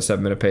differently at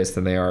 7-minute pace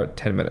than they are at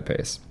 10-minute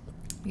pace.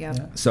 Yep.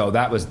 Yeah. So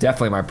that was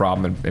definitely my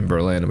problem in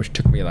Berlin, which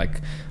took me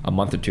like a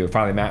month or two.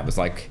 Finally, Matt was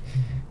like,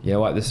 you know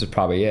what, this is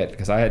probably it.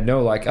 Because I had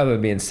no, like, other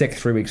than being sick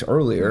 3 weeks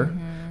earlier,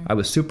 I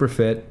was super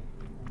fit,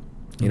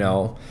 you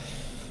know.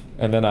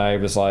 And then I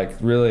was like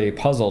really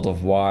puzzled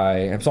of why.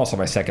 It was also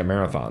my second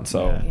marathon.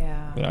 So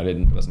you know,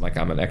 it wasn't like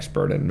I'm an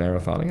expert in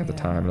marathoning at the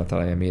time. Not that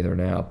I am either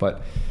now.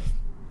 But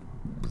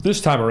this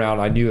time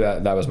around, I knew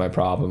that was my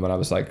problem, and I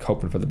was like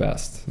hoping for the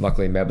best.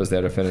 Luckily, Meb was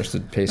there to finish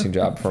the pacing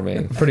job for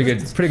me. Pretty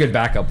good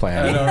backup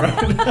plan. I know,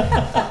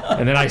 right?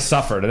 And then I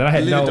suffered, and then I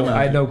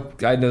had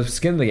no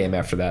skin in the game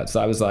after that. So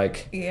I was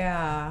like,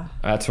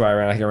 that's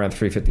why I think I ran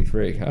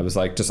 3:53. I was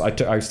like,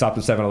 I stopped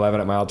at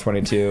 7-Eleven at mile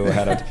 22.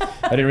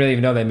 I didn't really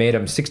even know they made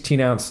them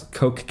 16-ounce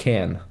Coke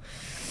can.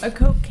 A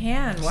Coke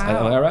can,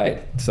 wow. All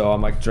right, so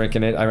I'm like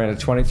drinking it. I ran a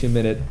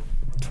 22-minute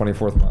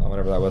 24th mile,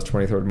 whatever that was,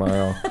 23rd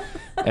mile.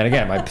 And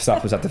again, my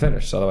stuff was at the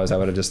finish, so otherwise I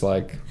would have just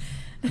like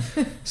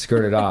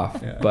skirted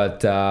off.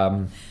 But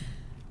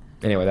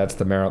anyway, that's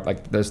the marathon.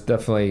 Like, there's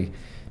definitely,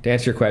 to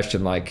answer your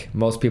question, like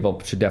most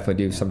people should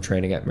definitely do some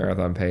training at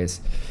marathon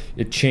pace.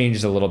 It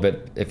changes a little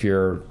bit if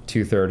you're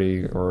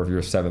 2:30 or if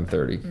you're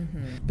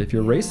 7:30. If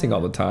you're racing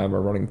all the time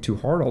or running too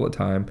hard all the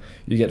time,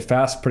 you get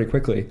fast pretty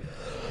quickly.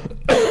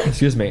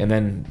 Excuse me, and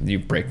then you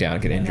break down,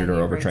 get injured,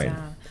 or overtrain.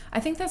 I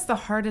think that's the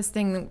hardest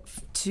thing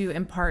to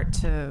impart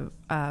to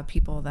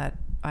people that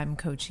I'm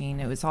coaching.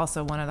 It was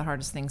also one of the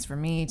hardest things for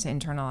me to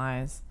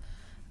internalize,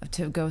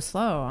 to go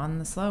slow on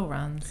the slow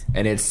runs.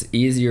 And it's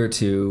easier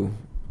to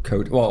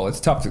coach. Well, it's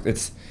tough.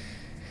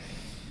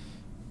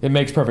 It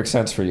makes perfect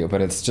sense for you,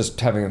 but it's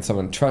just having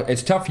someone trust.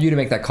 It's tough for you to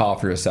make that call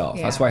for yourself.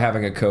 That's why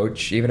having a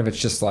coach, even if it's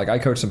just like, I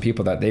coach some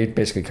people that they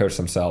basically coach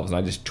themselves, and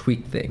I just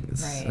tweak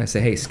things. And I say,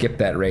 hey, skip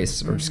that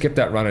race, or skip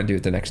that run and do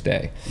it the next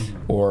day,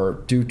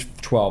 or do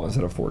 12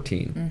 instead of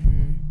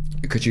 14,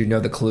 because you know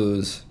the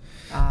clues.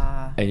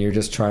 And you're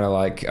just trying to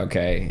like,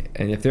 okay.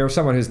 And if there's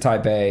someone who's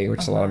type A,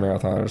 which a lot of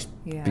marathoners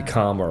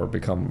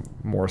become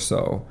more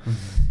so,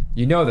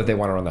 you know that they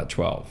want to run that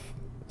 12.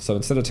 So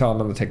instead of telling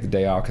them to take the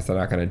day off because they're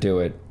not going to do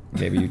it,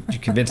 maybe you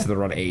convince them to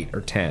run 8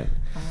 or 10.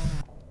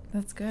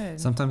 That's good.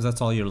 Sometimes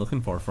that's all you're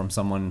looking for from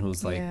someone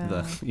who's like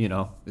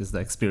is the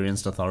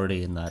experienced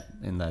authority in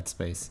that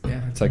space.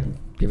 Yeah, it's like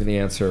giving the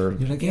answer.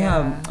 You're like,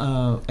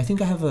 I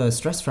think I have a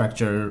stress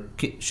fracture.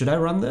 Should I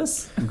run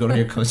this? Go to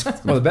your coach.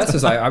 Well, the best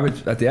is I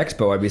would at the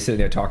expo, I'd be sitting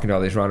there talking to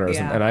all these runners,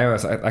 and I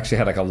actually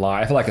had like a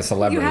line. I feel like a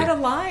celebrity. You had a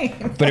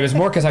line, but it was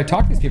more because I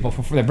talked to these people.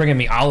 They're bringing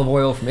me olive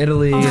oil from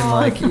Italy, and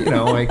like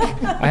like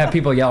I have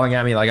people yelling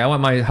at me like, I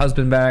want my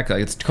husband back.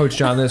 Like, it's Coach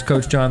John this,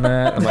 Coach John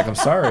that. I'm like, I'm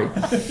sorry.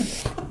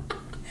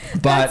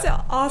 But,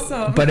 that's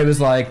awesome. But it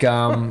was like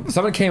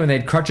someone came and they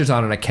had crutches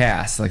on and a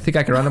cast. Like, think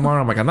I can run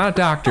tomorrow? I'm like, I'm not a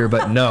doctor,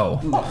 but no.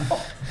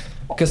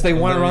 Because they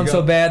want to run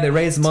so bad, they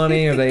raise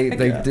money, or they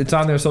it's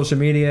on their social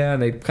media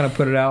and they kind of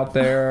put it out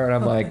there. And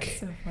I'm like, that's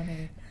so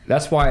funny.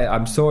 That's why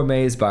I'm so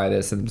amazed by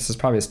this. And this is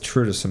probably as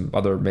true to some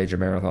other major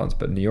marathons,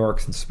 but in New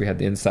York, since we had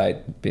the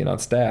insight being on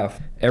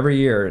staff, every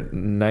year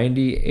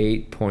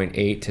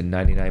 98.8 to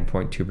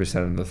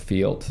 99.2% of the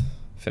field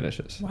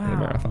finishes in a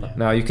marathon.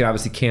 Now you can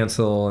obviously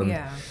cancel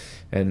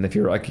and if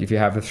you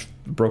have a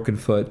broken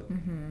foot,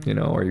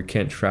 or you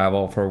can't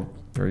travel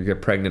or you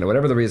get pregnant or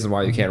whatever the reason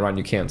why you can't run,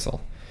 you cancel.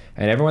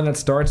 And everyone that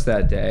starts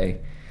that day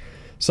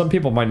some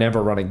people might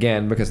never run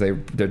again because they're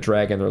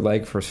dragging their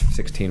leg for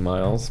 16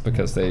 miles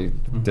because they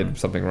did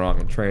something wrong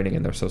in training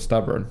and they're so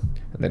stubborn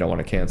and they don't want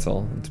to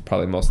cancel. It's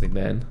probably mostly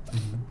men,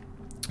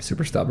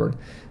 super stubborn.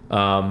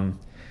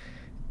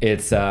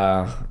 It's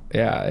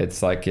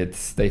like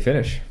they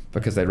finish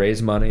because they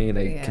raise money,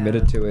 they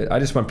committed to it. I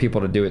just want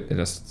people to do it in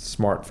a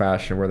smart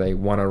fashion where they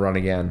want to run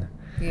again.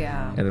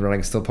 Yeah. And the running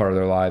is still part of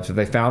their lives. If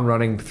they found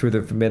running through the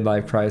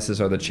midlife crisis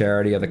or the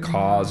charity or the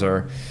cause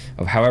or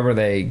of however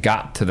they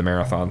got to the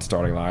marathon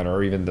starting line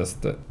or even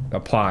just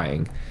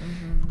applying,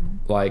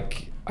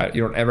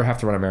 you don't ever have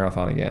to run a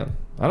marathon again.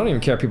 I don't even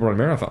care if people run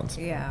marathons.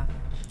 Yeah.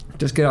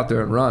 Just get out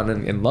there and run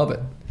and love it.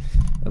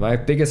 And my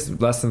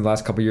biggest lesson the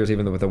last couple of years,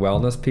 even with the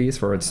wellness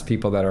piece, where it's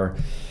people that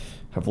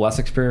have less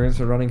experience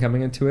with running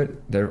coming into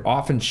it, they're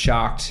often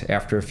shocked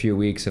after a few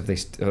weeks of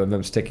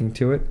them sticking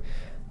to it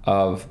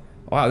of,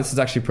 wow, this is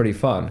actually pretty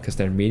fun because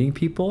they're meeting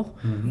people,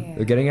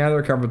 they're getting out of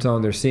their comfort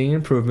zone, they're seeing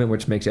improvement,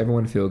 which makes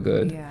everyone feel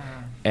good. Yeah.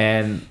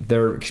 And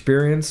their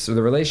experience, or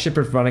the relationship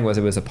with running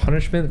it was a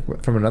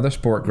punishment from another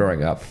sport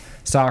growing up.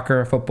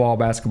 Soccer, football,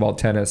 basketball,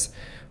 tennis,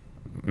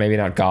 maybe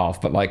not golf,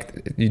 but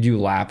like you do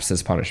laps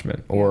as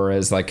punishment or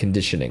as like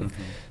conditioning.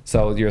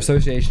 So your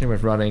association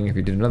with running, if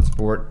you did another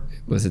sport,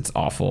 it's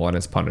awful and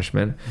it's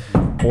punishment.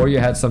 Or you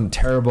had some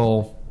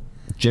terrible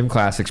gym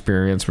class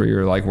experience where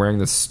you're like wearing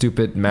this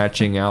stupid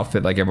matching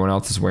outfit like everyone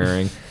else is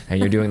wearing and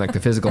you're doing like the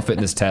physical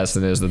fitness test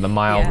and there's the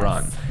mile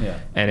run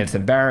and it's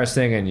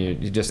embarrassing and you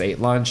just ate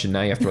lunch and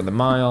now you have to run the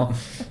mile.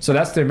 So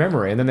that's their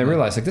memory, and then they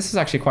realize like this is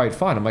actually quite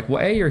fun. I'm like,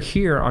 well, you're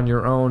here on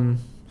your own.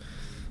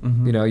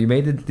 You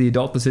made the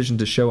adult decision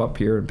to show up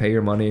here and pay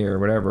your money or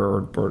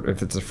whatever, or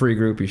if it's a free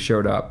group, you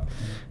showed up.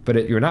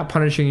 But you're not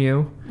punishing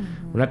you.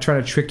 We're not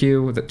trying to trick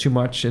you too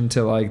much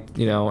into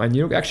and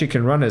you actually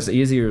can run as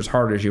easy or as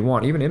hard as you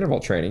want. Even interval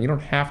training, you don't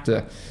have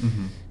to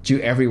do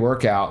every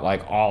workout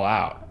like all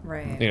out.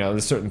 Right.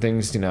 There's certain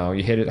things,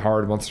 you hit it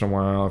hard once in a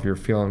while. If you're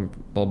feeling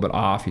a little bit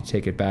off, you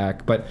take it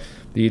back. But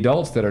the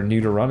adults that are new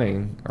to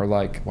running are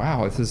like,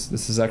 wow, this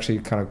is actually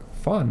kind of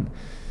fun.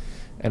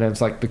 And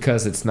it's like,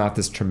 because it's not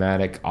this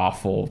traumatic,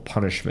 awful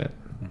punishment,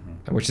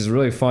 which is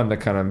really fun to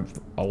kind of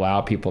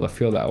allow people to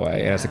feel that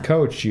way. And as a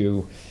coach,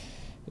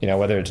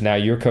 whether it's now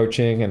you're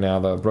coaching and now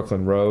the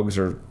Brooklyn Rogues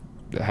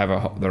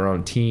have their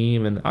own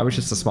team, and I was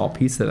just a small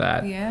piece of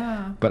that.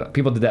 Yeah. But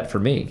people did that for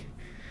me.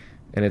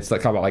 And it's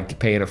like about like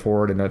paying it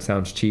forward, and that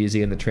sounds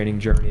cheesy in the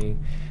training journey.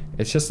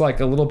 It's just like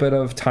a little bit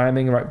of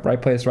timing,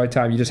 right place, right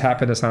time. You just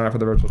happen to sign up for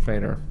the virtual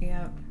trainer.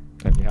 Yeah.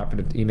 And you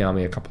happen to email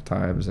me a couple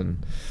times,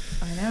 and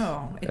I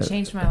know it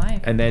changed my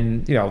life. And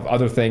then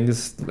other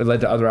things it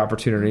led to other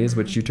opportunities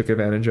which you took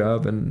advantage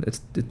of, and it's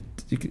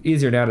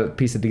easier now to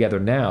piece it together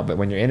now. But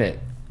when you're in it,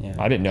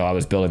 I didn't know I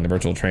was building the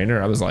virtual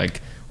trainer. I was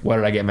like, what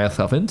did I get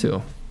myself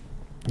into?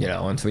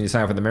 And so when you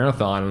sign up for the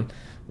marathon,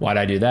 why did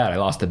I do that? I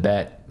lost a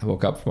bet. I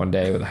woke up one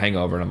day with a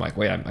hangover, and I'm like,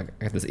 wait, I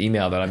got this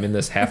email that I'm in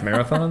this half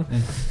marathon.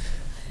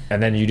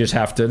 And then you just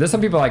have to. There's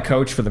some people I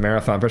coach for the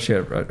marathon, especially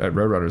at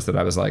Roadrunners, that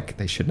I was like,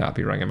 they should not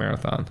be running a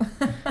marathon.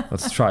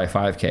 Let's try a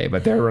 5K,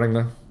 but they're running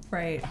the.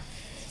 Right.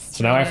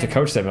 So now I have to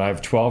coach them, and I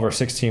have 12 or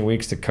 16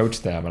 weeks to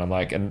coach them, and I'm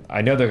like, and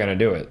I know they're going to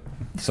do it.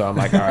 So I'm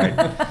like, all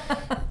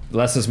right,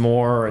 less is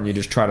more, and you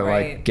just try to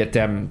like get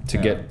them to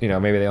get,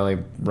 maybe they only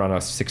run a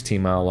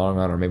 16-mile long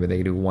run, or maybe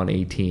they do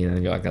 118,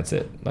 and you're like, that's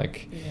it,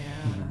 like,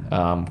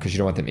 because you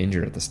don't want them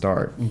injured at the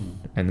start.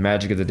 And the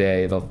magic of the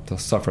day, they'll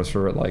suffer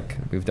through it like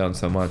we've done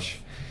so much.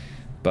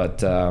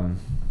 But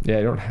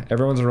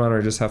everyone's a runner.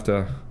 You just have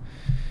to,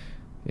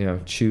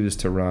 choose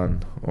to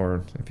run.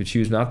 Or if you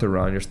choose not to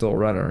run, you're still a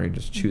runner. You're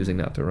just choosing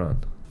not to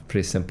run.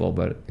 Pretty simple,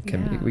 but it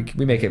can be,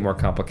 we make it more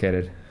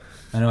complicated.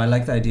 I know. I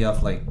like the idea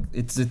of like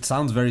it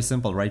sounds very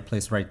simple, right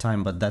place, right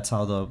time, but that's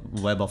how the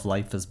web of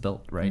life is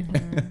built, right?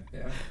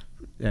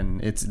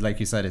 And it's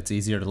like you said, it's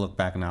easier to look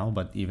back now,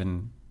 but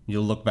even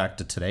you'll look back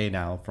to today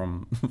now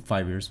from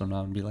 5 years from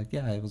now and be like,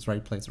 yeah, it was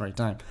right place, right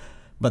time.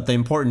 But the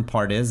important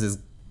part is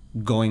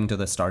going to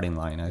the starting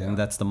line. I think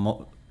that's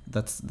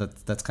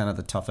that's kind of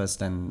the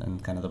toughest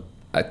and kind of the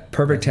a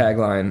perfect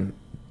tagline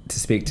to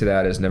speak to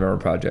that is never a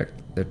project.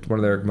 One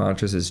of their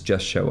mantras is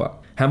just show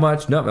up. How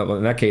much? No,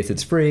 in that case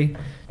it's free.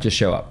 Just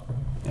show up.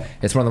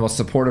 It's one of the most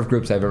supportive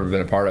groups I've ever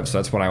been a part of. So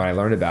that's when I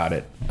learned about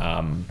it,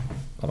 I'm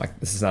like,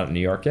 this is not in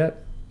New York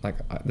yet. Like,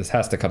 this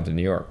has to come to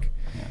New York.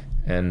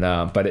 And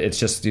but it's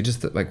just, you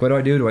just like, what do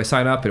I do? Do I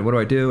sign up? And what do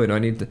I do? And I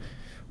need to.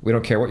 We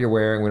don't care what you're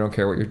wearing. We don't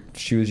care what your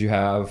shoes you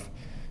have.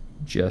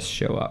 Just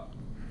show up.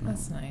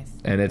 That's nice.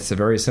 And it's a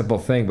very simple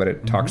thing, but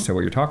it talks to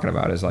what you're talking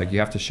about. Is like, you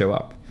have to show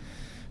up.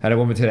 I had a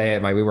woman today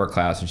at my WeWork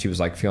class, and she was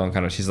like feeling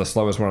kind of, she's the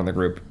slowest one in the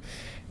group.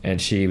 And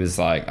she was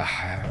like,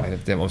 I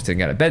almost didn't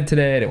get out of bed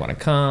today. I didn't want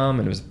to come.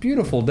 And it was a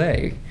beautiful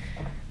day.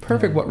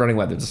 Perfect running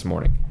weather this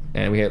morning.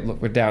 And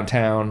we're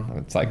downtown.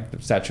 It's like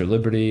the Statue of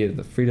Liberty,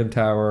 the Freedom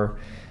Tower.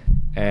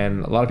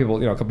 And a lot of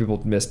people, a couple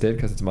people missed it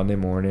because it's Monday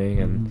morning.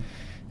 And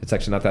it's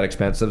actually not that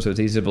expensive, so it's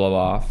easy to blow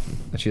off.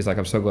 And she's like,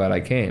 I'm so glad I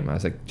came. I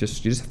was like, you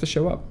just have to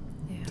show up.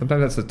 Yeah.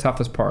 Sometimes that's the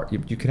toughest part.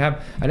 You can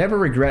have, I never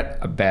regret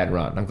a bad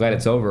run. I'm glad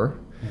it's over.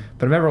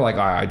 But I remember like,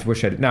 I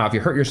wish I did. Now, if you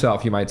hurt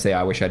yourself, you might say,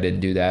 I wish I didn't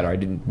do that, or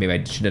maybe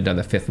I shouldn't have done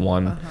the 5th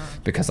one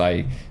because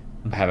I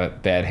have a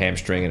bad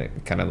hamstring and it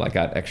kind of like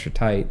got extra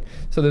tight.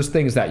 So there's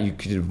things that you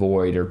could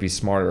avoid or be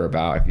smarter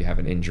about if you have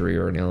an injury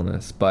or an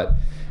illness. But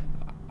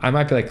I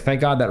might be like,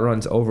 thank God that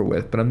run's over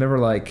with. But I'm never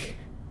like,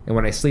 and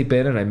when I sleep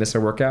in and I miss a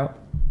workout,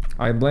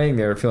 I'm laying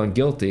there feeling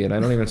guilty and I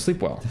don't even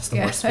sleep well. That's the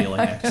worst feeling,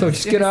 actually. So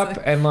just get up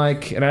and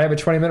like, and I have a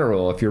 20-minute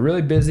rule. If you're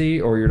really busy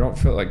or you don't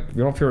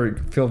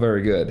feel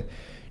very good,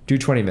 do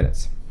 20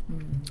 minutes.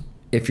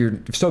 If you're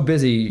so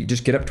busy,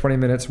 just get up 20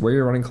 minutes, wear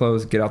your running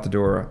clothes, get out the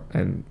door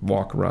and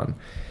run.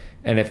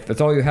 And if that's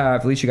all you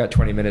have, at least you got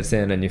 20 minutes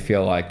in and you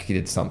feel like you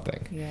did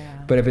something.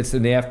 Yeah. But if it's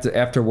in the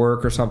after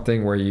work or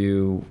something where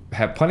you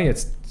have plenty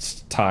of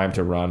time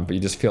to run, but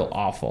you just feel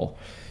awful,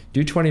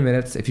 do 20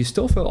 minutes. If you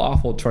still feel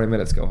awful, 20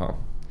 minutes, go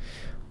home.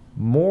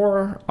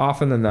 More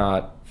often than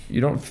not,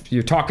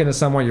 you're talking to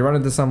someone, you're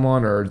running to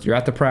someone, or you're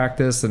at the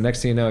practice, and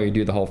next thing you know, you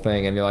do the whole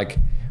thing, and you're like,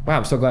 wow,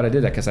 I'm so glad I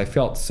did that, because I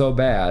felt so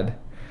bad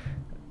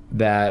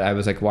that I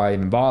was like, why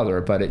even bother?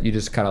 But you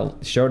just kind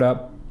of showed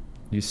up,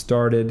 you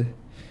started,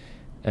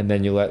 and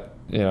then you let,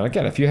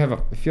 again, if you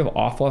feel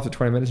awful after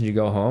 20 minutes and you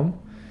go home,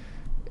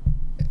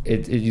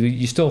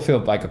 you still feel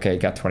like, okay, I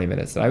got 20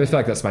 minutes. And I always feel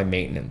like that's my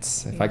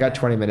maintenance. If I got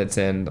 20 minutes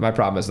in, my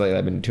problem is lately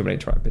I've been doing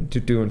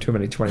too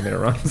many 20-minute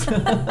runs.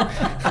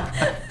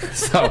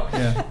 So,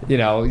 you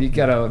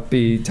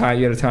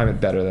gotta time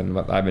it better than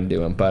what I've been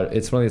doing. But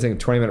it's one of these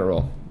things, 20-minute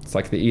rule. It's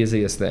like the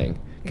easiest thing.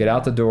 Get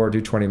out the door, do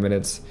 20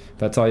 minutes.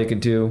 That's all you can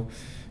do.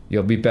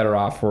 You'll be better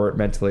off for it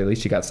mentally. At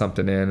least you got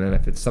something in. And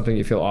if it's something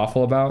you feel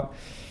awful about,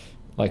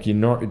 like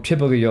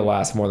typically you'll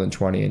last more than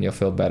 20 and you'll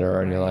feel better,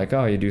 and you're like,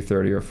 oh, you do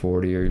 30 or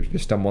 40, or you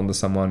stumble into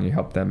someone and you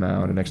help them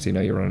out, and next thing you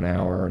know, you run an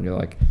hour, and you're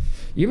like,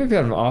 even if you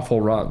have an awful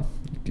run,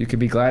 you could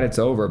be glad it's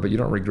over, but you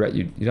don't regret,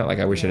 you're not like,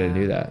 I wish I didn't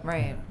do that.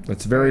 Right.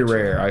 It's very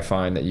rare, I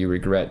find, that you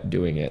regret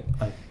doing it.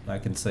 I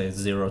can say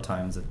 0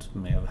 times it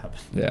may have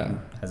happened. Yeah. It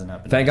hasn't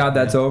happened. Thank God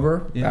that's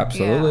over. Yeah.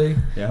 Absolutely.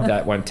 Yeah.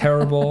 That went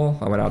terrible.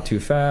 I went out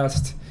too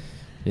fast,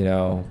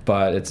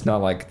 but it's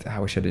not like, I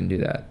wish I didn't do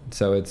that.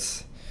 So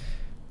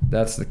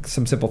that's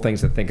some simple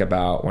things to think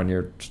about when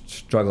you're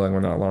struggling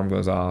when that alarm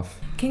goes off.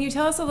 Can you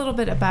tell us a little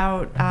bit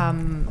about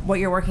what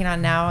you're working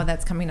on now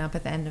that's coming up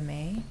at the end of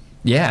May?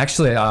 Yeah,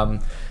 actually,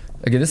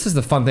 again, this is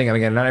the fun thing.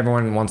 Again, not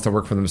everyone wants to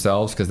work for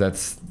themselves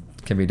because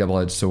can be a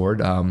double-edged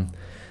sword.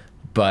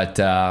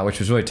 But which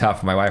was really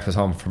tough. My wife was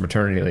home from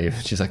maternity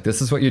leave. She's like,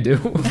 "This is what you do."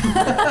 Well,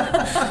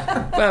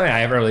 I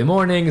have early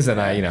mornings,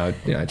 and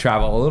I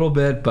travel a little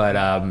bit,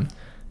 but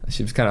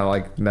she was kind of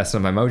like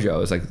messing with my mojo. I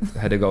was like,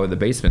 had to go in the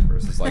basement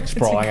versus like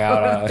sprawling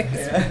out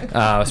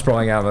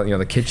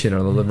the kitchen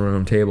or the living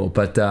room table.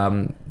 But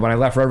when I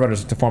left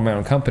Roadrunners to form my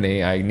own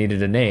company, I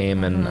needed a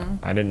name, and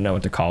I didn't know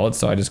what to call it,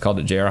 so I just called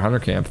it John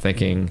Honerkamp,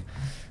 thinking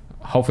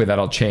hopefully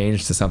that'll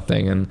change to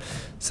something. And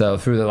so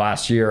through the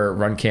last year,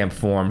 Run Kamp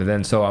formed. And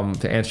then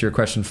to answer your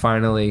question,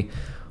 finally,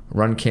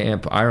 Run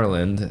Kamp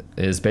Ireland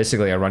is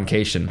basically a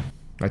runcation.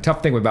 My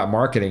tough thing about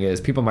marketing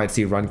is people might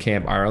see Run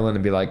Kamp Ireland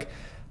and be like,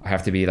 I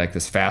have to be like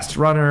this fast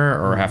runner,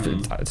 or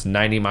it's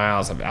 90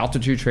 miles of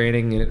altitude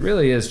training, and it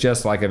really is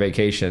just like a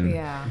vacation.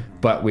 Yeah.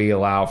 But we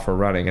allow for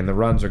running, and the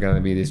runs are going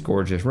to be these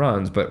gorgeous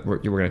runs, but we're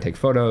going to take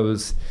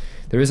photos.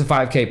 There is a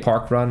 5K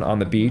park run on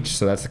the beach,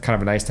 so that's kind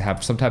of nice to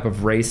have some type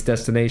of race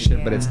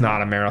destination, but it's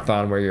not a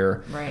marathon where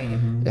you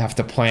have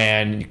to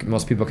plan.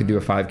 Most people can do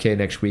a 5K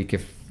next week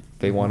if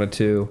they wanted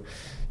to.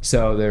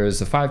 So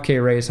there's a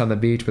 5K race on the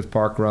beach with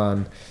park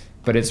run,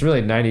 but it's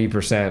really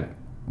 90%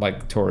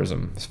 like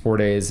tourism. It's 4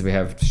 days. We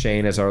have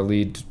Shane as our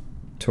lead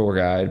tour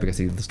guide because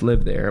he just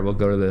lived there. We'll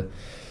go to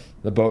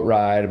the boat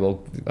ride.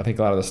 I think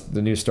a lot of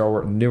the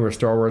newer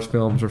Star Wars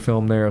films were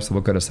filmed there, so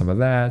we'll go to some of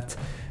that.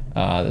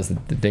 There's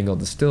the Dingle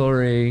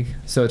Distillery.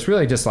 So it's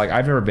really just like,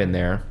 I've never been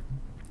there.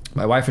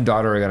 My wife and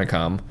daughter are going to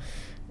come,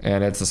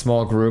 and it's a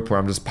small group where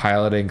I'm just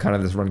piloting kind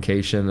of this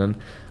runcation. And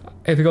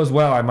if it goes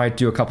well, I might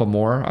do a couple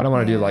more. I don't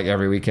want to do like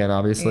every weekend,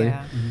 obviously,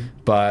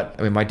 but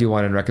we might do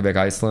one in Reykjavik,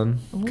 Iceland,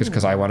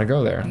 because I want to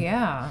go there.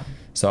 Yeah.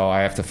 So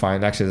I have to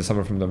find, actually there's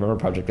someone from the Remember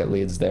Project that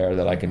leads there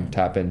that I can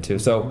tap into.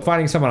 So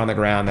finding someone on the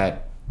ground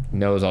that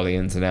knows all the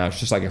ins and outs,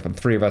 just like if the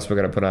 3 of us were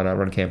going to put on a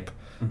Run Kamp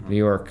New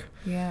York,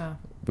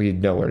 we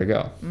know where to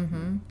go.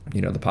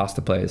 The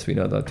pasta place, we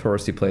know the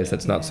touristy place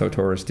that's not so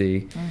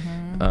touristy.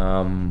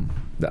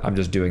 I'm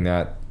just doing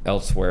that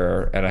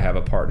elsewhere, and I have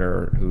a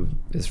partner who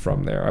is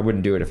from there. I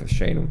wouldn't do it if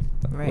Shane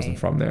wasn't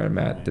from there, and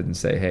Matt didn't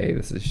say, hey,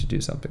 you should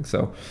do something.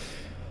 So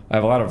I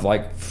have a lot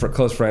of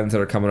close friends that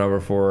are coming over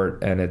for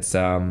it, and it's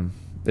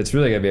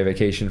really going to be a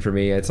vacation for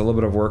me. It's a little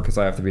bit of work because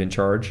I have to be in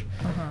charge,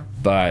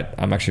 but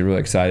I'm actually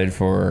really excited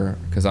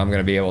because I'm going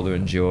to be able to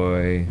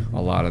enjoy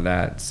a lot of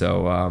that.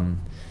 So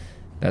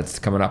that's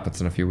coming up.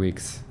 It's in a few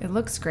weeks. It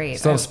looks great.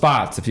 Still have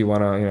spots if you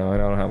want to, I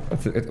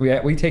don't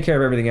know. We take care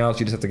of everything else.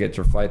 You just have to get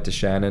your flight to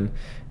Shannon,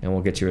 and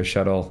we'll get you a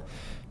shuttle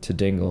to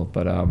Dingle.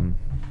 But I'm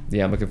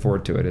looking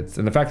forward to it.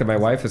 And the fact that my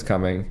wife is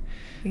coming.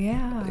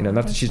 Yeah.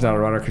 Not that she's not a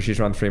runner because she's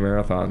run 3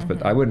 marathons,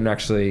 but I wouldn't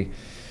actually.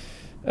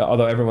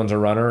 although everyone's a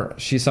runner,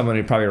 she's someone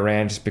who probably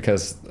ran just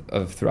because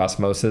of through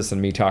osmosis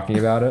and me talking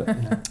about it.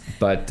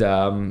 But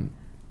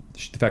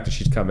the fact that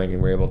she's coming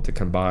and we're able to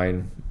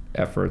combine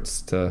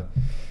efforts to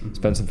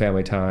spend some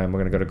family time. We're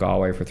going to go to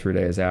Galway for 3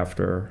 days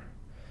after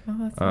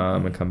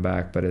and come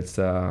back. But it's,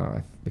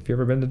 have you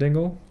ever been to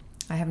Dingle?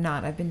 I have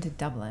not. I've been to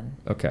Dublin.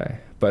 Okay.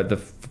 But the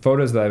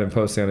photos that I've been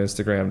posting on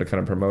Instagram to kind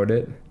of promote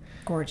it.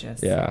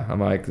 Gorgeous. Yeah. I'm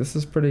like, this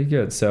is pretty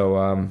good.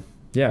 So,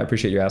 yeah, I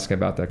appreciate you asking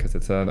about that because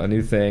it's a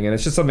new thing. And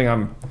it's just something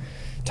I'm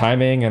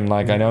timing. And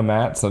like, I know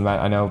Matt. So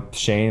Matt, I know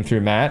Shane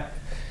through Matt.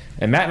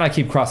 And Matt and I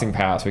keep crossing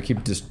paths. We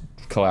keep just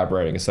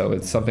collaborating. So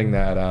it's something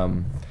that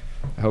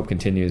I hope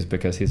continues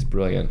because he's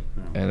brilliant.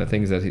 And the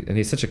things that and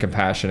he's such a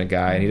compassionate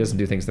guy, and he doesn't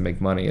do things to make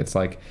money. It's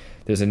like,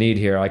 there's a need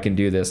here, I can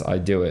do this, I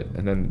do it.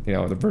 And then,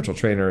 the virtual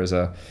trainer is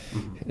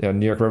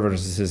New York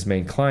Rivers is his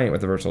main client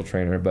with the virtual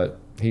trainer, but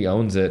he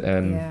owns it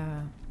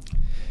and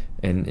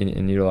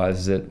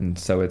utilizes it. And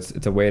so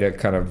it's a way to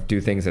kind of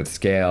do things at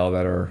scale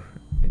that are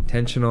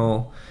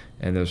intentional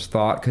and there's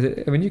thought.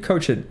 Because when you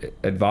coach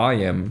at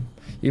volume,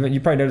 even you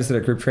probably notice it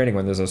at group training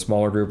when there's a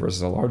smaller group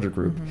versus a larger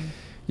group,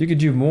 you could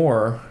do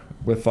more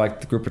with like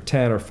the group of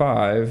 10 or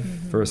 5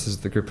 versus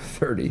the group of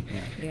 30.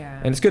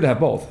 And it's good to have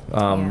both.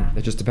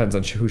 It just depends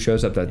on who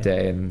shows up that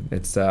day. And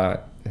it's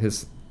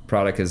his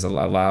product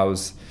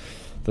allows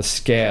the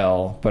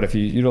scale. But if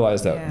you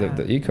utilize that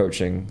the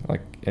e-coaching,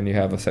 like, and you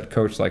have a set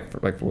coach, like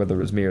whether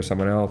it was me or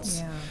someone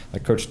else,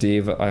 like Coach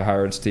Steve, I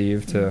hired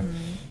Steve to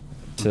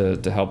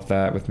help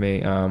that with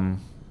me.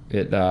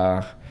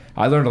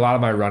 I learned a lot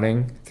of my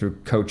running through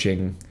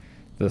coaching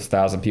those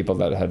 1,000 people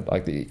that had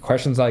like the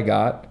questions I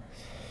got.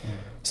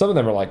 Some of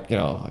them are like,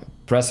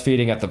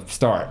 breastfeeding at the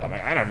start. I'm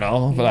like, I don't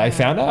know, but I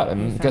found out,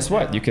 and guess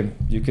what? You can.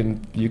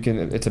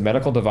 It's a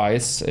medical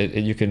device.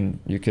 You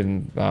can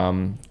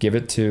give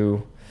it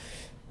to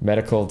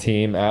medical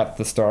team at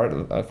the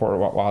start at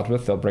Fort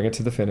Wadsworth. They'll bring it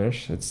to the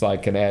finish. It's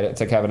like it's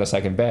like having a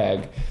second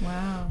bag.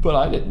 Wow.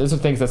 But those are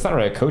things that's not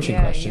really a coaching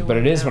question, but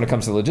it is when it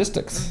comes to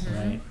logistics.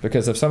 Right.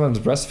 Because if someone's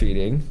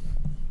breastfeeding.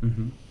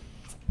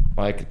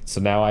 Like, so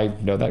now I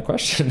know that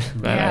question.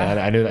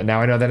 I knew that.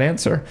 Now I know that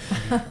answer.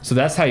 So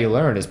that's how you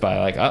learn, is by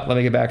like, let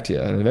me get back to you.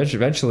 And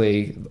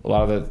eventually a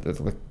lot of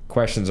the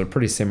questions are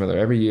pretty similar.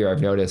 Every year I've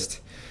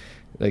noticed,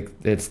 like,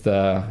 it's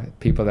the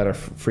people that are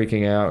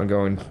freaking out and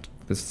going,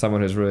 this is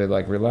someone who's really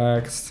like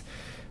relaxed.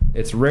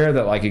 It's rare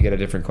that like you get a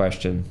different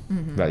question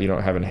that you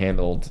haven't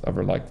handled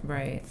over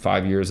like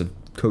 5 years of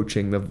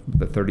coaching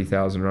the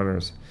 30,000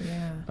 runners.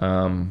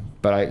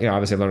 But I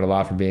obviously learned a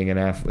lot from being an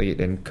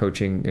athlete and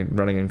coaching and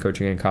running and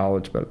coaching in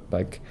college, but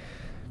like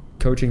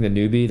coaching the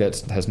newbie that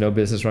has no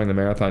business running the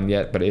marathon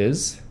yet but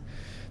is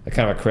a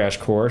kind of a crash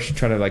course,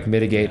 trying to like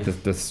mitigate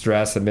the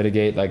stress and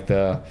mitigate like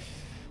the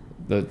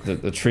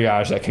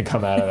triage that can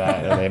come out of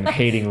that, and them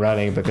hating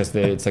running because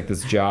it's like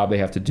this job they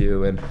have to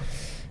do. And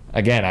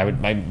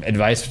again, my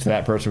advice to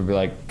that person would be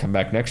like, come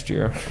back next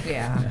year.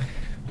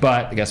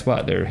 But guess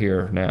what? They're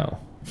here now.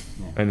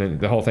 And then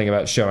the whole thing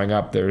about showing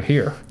up, they're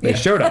here. They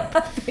showed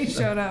up. They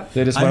showed up.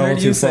 They just went a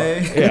little too far.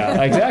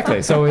 Yeah,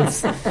 exactly. So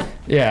it's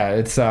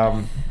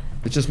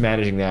just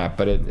managing that.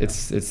 But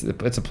it's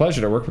a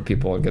pleasure to work with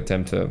people and get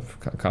them to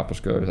accomplish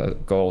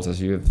goals,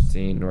 as you have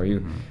seen, or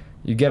you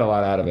get a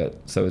lot out of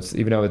it. So it's,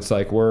 even though it's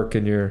like work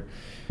and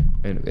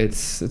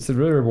it's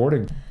really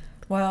rewarding.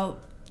 Well,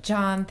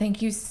 John,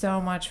 thank you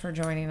so much for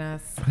joining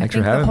us. Thanks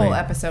for having me. The whole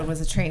episode was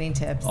a training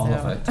tip. All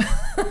of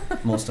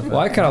it. Most of it. Well,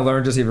 I kind of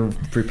learned just even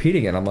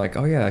repeating it. I'm like,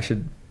 oh yeah, I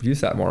should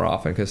use that more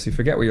often, because you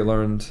forget what you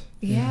learned.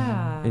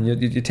 Yeah. And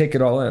you take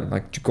it all in.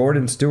 Like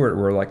Gordon Stewart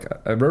were like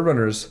road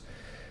runners.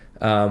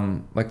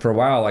 Like for a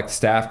while, like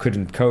staff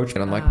couldn't coach,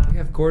 and I'm like, we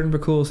have Gordon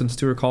Bakulis and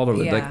Stuart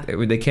Calderwood. Like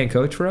they can't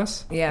coach for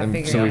us. Yeah.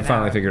 And so we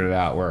finally figured it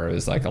out where it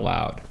was like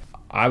allowed.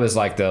 I was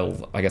like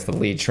the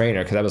lead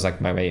trainer, because that was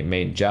like my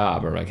main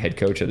job, or like head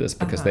coach of this,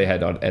 because they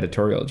had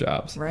editorial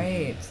jobs.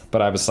 Right.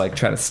 But I was like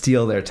trying to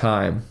steal their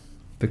time,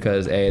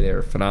 because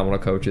they're phenomenal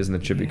coaches and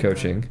they should be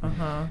coaching.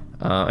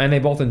 And they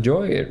both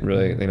enjoy it,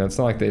 really. It's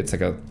not like it's like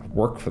a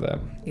work for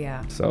them.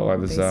 Yeah. So I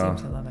was. They seem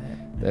to love it.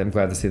 I'm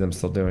glad to see them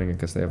still doing it,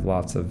 because they have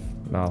lots of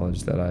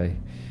knowledge that I,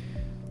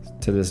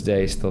 to this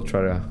day, still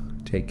try to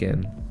take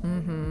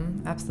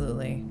in.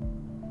 Absolutely.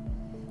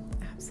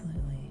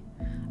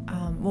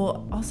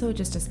 Well, also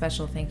just a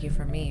special thank you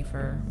from me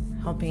for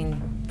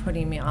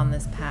putting me on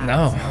this path.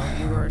 No. So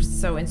you were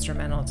so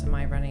instrumental to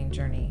my running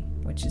journey,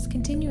 which is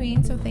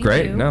continuing. So thank you.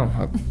 Great. No,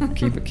 I'll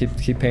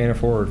keep paying it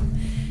forward.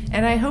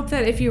 And I hope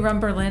that if you run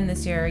Berlin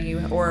this year,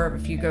 or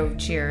if you go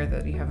cheer,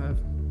 that you have a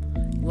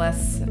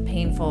less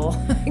painful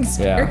experience.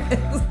 Yeah.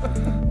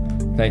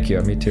 Thank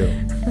you. Me too.